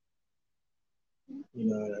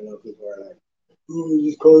 And I know people are like, "Ooh,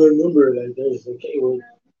 just call their number." Like, there's okay, well,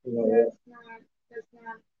 that's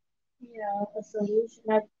not, a solution.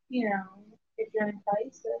 That, if you're in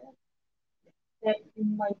crisis, that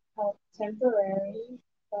might help temporary,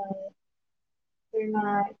 but they're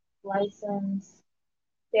not licensed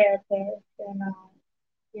therapists. They're not,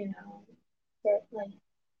 they're like,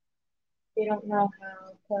 they don't know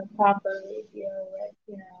how to properly deal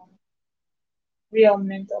with, real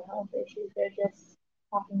mental health issues. They're just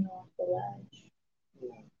talking off the ledge.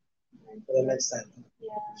 Yeah. For the next time.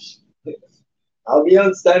 Yeah. I'll be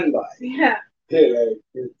on standby. Yeah. Like,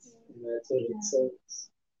 that's what it says.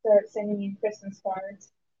 Start sending you Christmas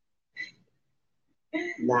cards.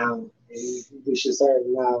 Now. We should start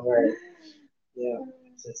now, right? Yeah.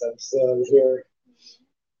 Since I'm still here.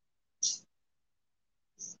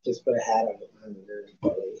 Just put a hat on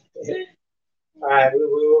everybody. Alright,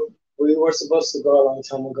 we were supposed to go a long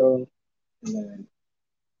time ago, and then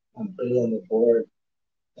I'm pretty on the board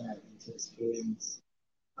that into his feelings.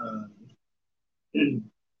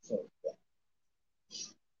 So yeah.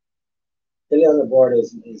 Pretty on the board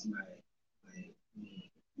is my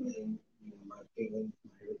feelings, my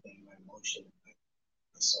everything, my emotion,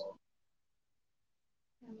 my soul.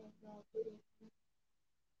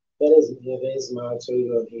 It is my alter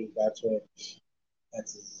ego. That's what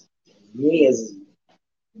that's his, me as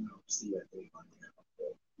Steve at 300.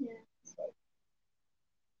 Yeah. It's like,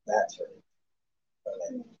 that's right. But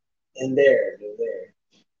like, they're there.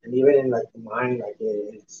 And even in like the mind, like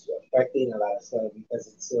it's affecting a lot of stuff because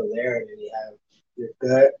it's still there, and then you have your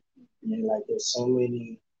gut, and like there's so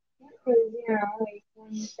many. Because like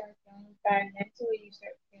when you start feeling bad mentally, you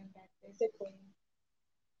start feeling bad physically.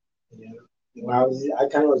 Yeah. Well, I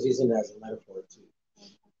kind of was using that as a metaphor too.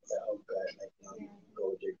 That whole gut, like you go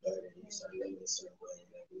with your gut and you start living a certain way,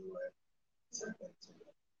 and everywhere.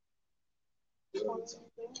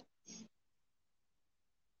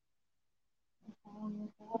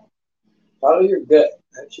 Follow your gut,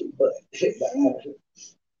 not your butt.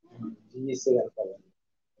 You still gotta follow.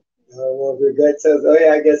 Well, if your gut tells, oh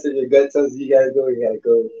yeah, I guess if your gut tells you gotta go, you gotta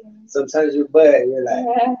go. Sometimes your butt, you're like,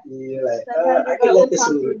 I can let this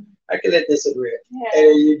one, I can let this one rip. And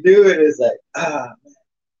then you do it, it's like, man.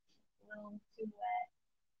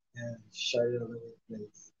 Yeah, shut it all over the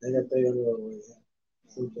place. Then I play on the way.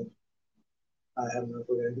 Something. I have no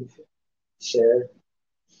idea. Share.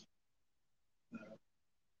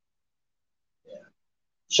 Yeah.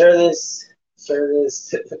 Share this. Share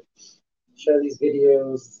this. Share these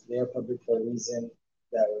videos. They are public for a reason.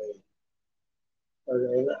 That way. Or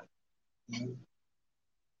they're not.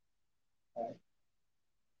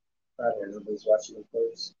 I don't know nobody's watching of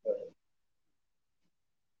course, but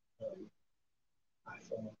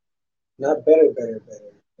iPhone. Not better, but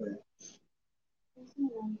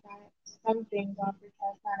some things on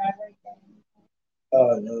protest, not everything.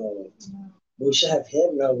 Oh no. We should have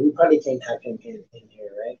him. No, we probably can't have him in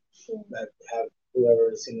here, right? Sure. But have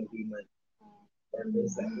whoever is going to be my partner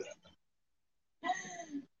is that way.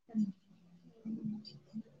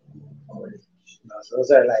 No,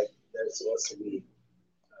 those are like they're supposed to be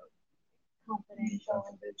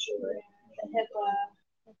confidential, right? The HIPAA.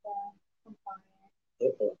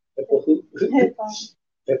 HIPAA who? HIPAA.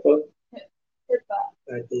 HIPAA.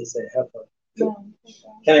 I think you said HIPAA. No,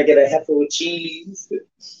 can I get a heifer with cheese?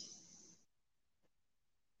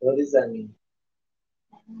 What does that mean?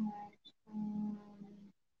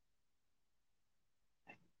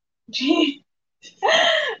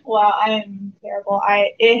 Wow, I am terrible.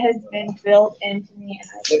 It has been built into me, and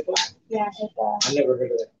HIPAA? Yeah, HIPAA. I never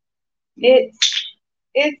heard of it.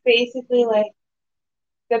 It's basically like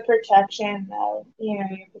the protection of you're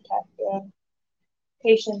protected.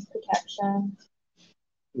 Patient's protection.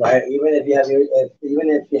 Right. Even if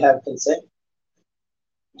you have consent.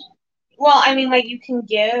 Well, I mean, like you can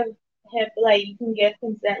give you can give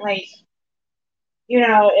consent, like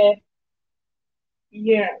if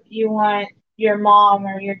you want your mom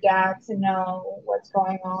or your dad to know what's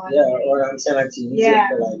going on. Yeah, or I'm saying like to use it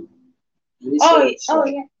for like research.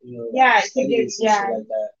 Like, yeah, studies and shit like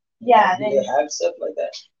that. Yeah, do they have stuff like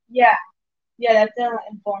that? Yeah, that's an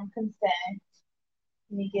informed consent.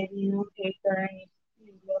 And they give you paper and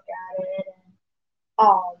you look at it, and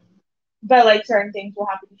but like certain things will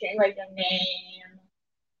have to be changed, like the name.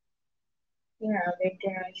 They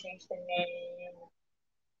generally change the name.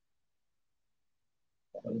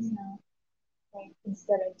 Like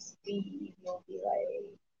instead of Steve, you'll be like,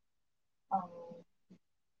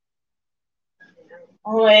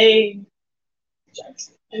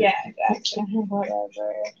 Jackson. Yeah, Jackson,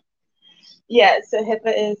 whatever. Yeah, so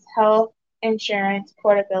HIPAA is Health Insurance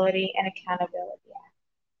Portability and Accountability Act.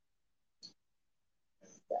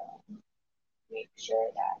 So make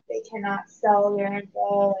sure that they cannot sell your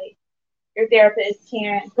info. Like your therapist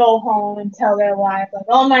can't go home and tell their wife, like,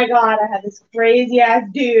 "Oh my God, I have this crazy ass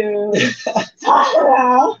dude talk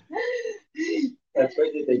about." That's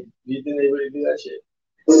crazy. Do you think they really do that shit?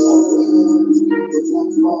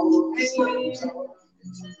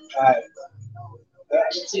 Alright. I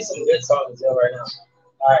can see some good songs there right now.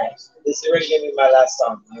 Alright. This is already gonna be my last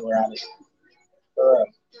song. And we're out of here. For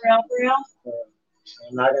real. For real?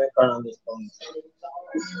 I'm not gonna cry on this phone.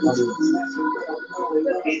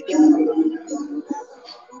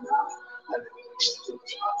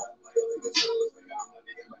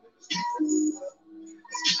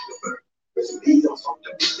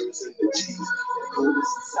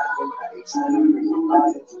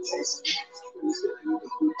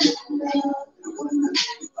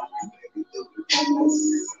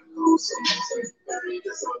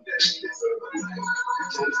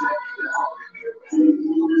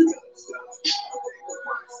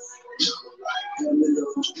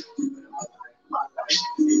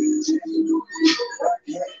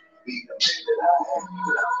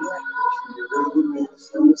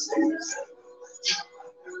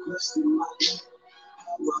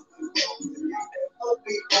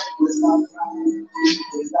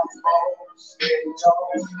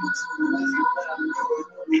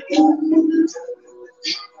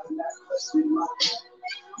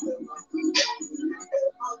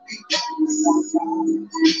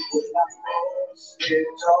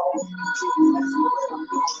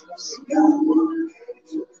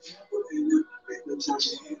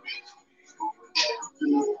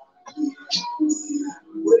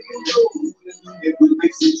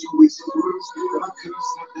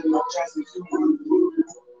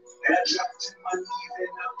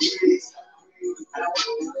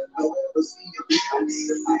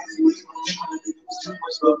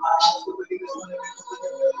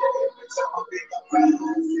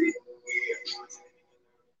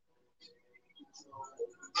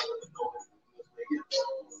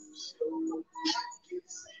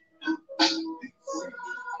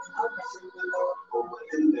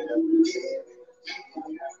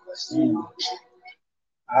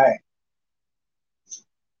 Alright.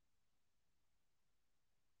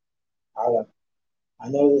 I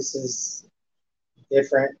know this is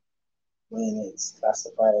different when it's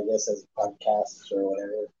classified, I guess, as podcasts or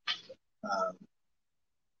whatever.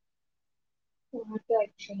 We'll have to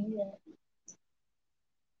like change it.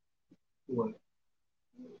 What? It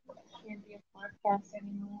can't be a podcast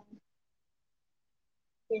anymore.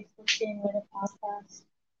 Facebook's getting rid of podcasts.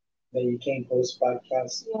 That you can't post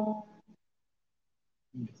podcasts? Yeah.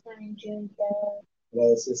 Starting June 3rd.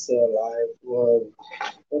 Well, it's just still live. Well,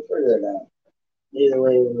 we'll figure it out. Either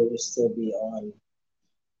way, it will still be on.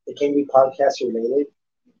 It can be podcast related.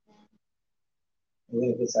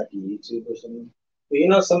 Even if it's like a YouTube or something.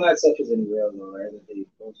 But some of that stuff isn't real though, right? That they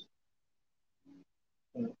post.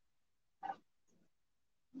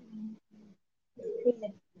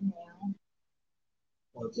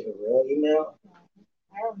 Was it a real email?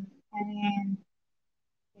 I mean,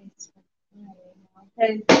 it's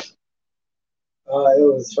it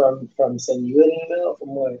was from sending you an email from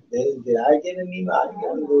what? Did I get an email? I didn't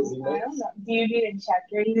get those emails. I don't know. Do you even check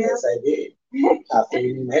your email? Yes, I did. After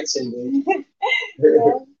you mentioned it.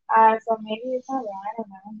 So maybe it's not real. I don't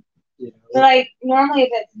know. But like normally,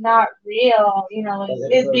 if it's not real,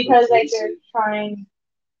 it's because like they're trying.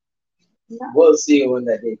 We'll see when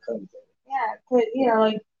that day comes. Yeah, because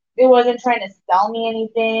like it wasn't trying to sell me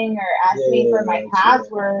anything or ask me for my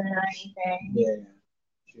password or anything. Yeah.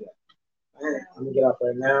 All right, I'm gonna get off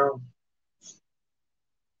right now.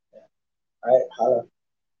 All right, holla.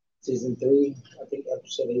 Season 3, I think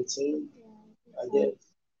episode 18. Yeah, I did.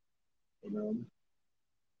 You know,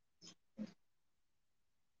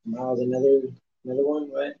 tomorrow's another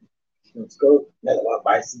one, right? Let's go. Another walk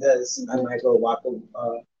bites does. I might go walk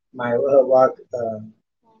my walk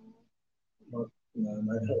no,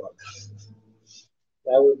 my walk.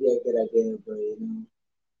 That would be a good idea, but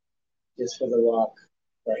just for the walk.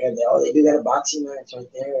 Right here, they do that boxing match right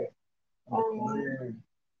there on the corner.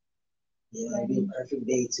 Yeah, it'd be a perfect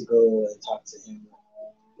day to go and talk to him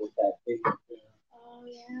with that picture. Oh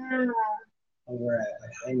yeah. Over at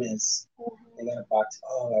Jaime's. They got a box.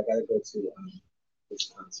 Oh, I gotta go to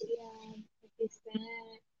this concert.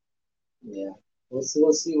 Yeah,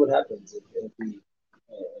 we'll see what happens if we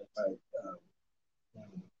if I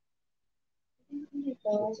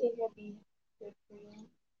I think it'll be good for you.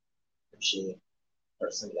 appreciate a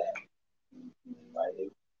person that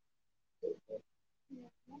invited.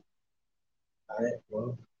 All right,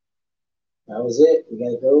 well, that was it. We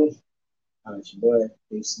gotta go. It's your boy,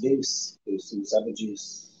 Deuce Deuce, Deuce Deuce, Apple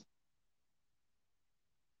Juice.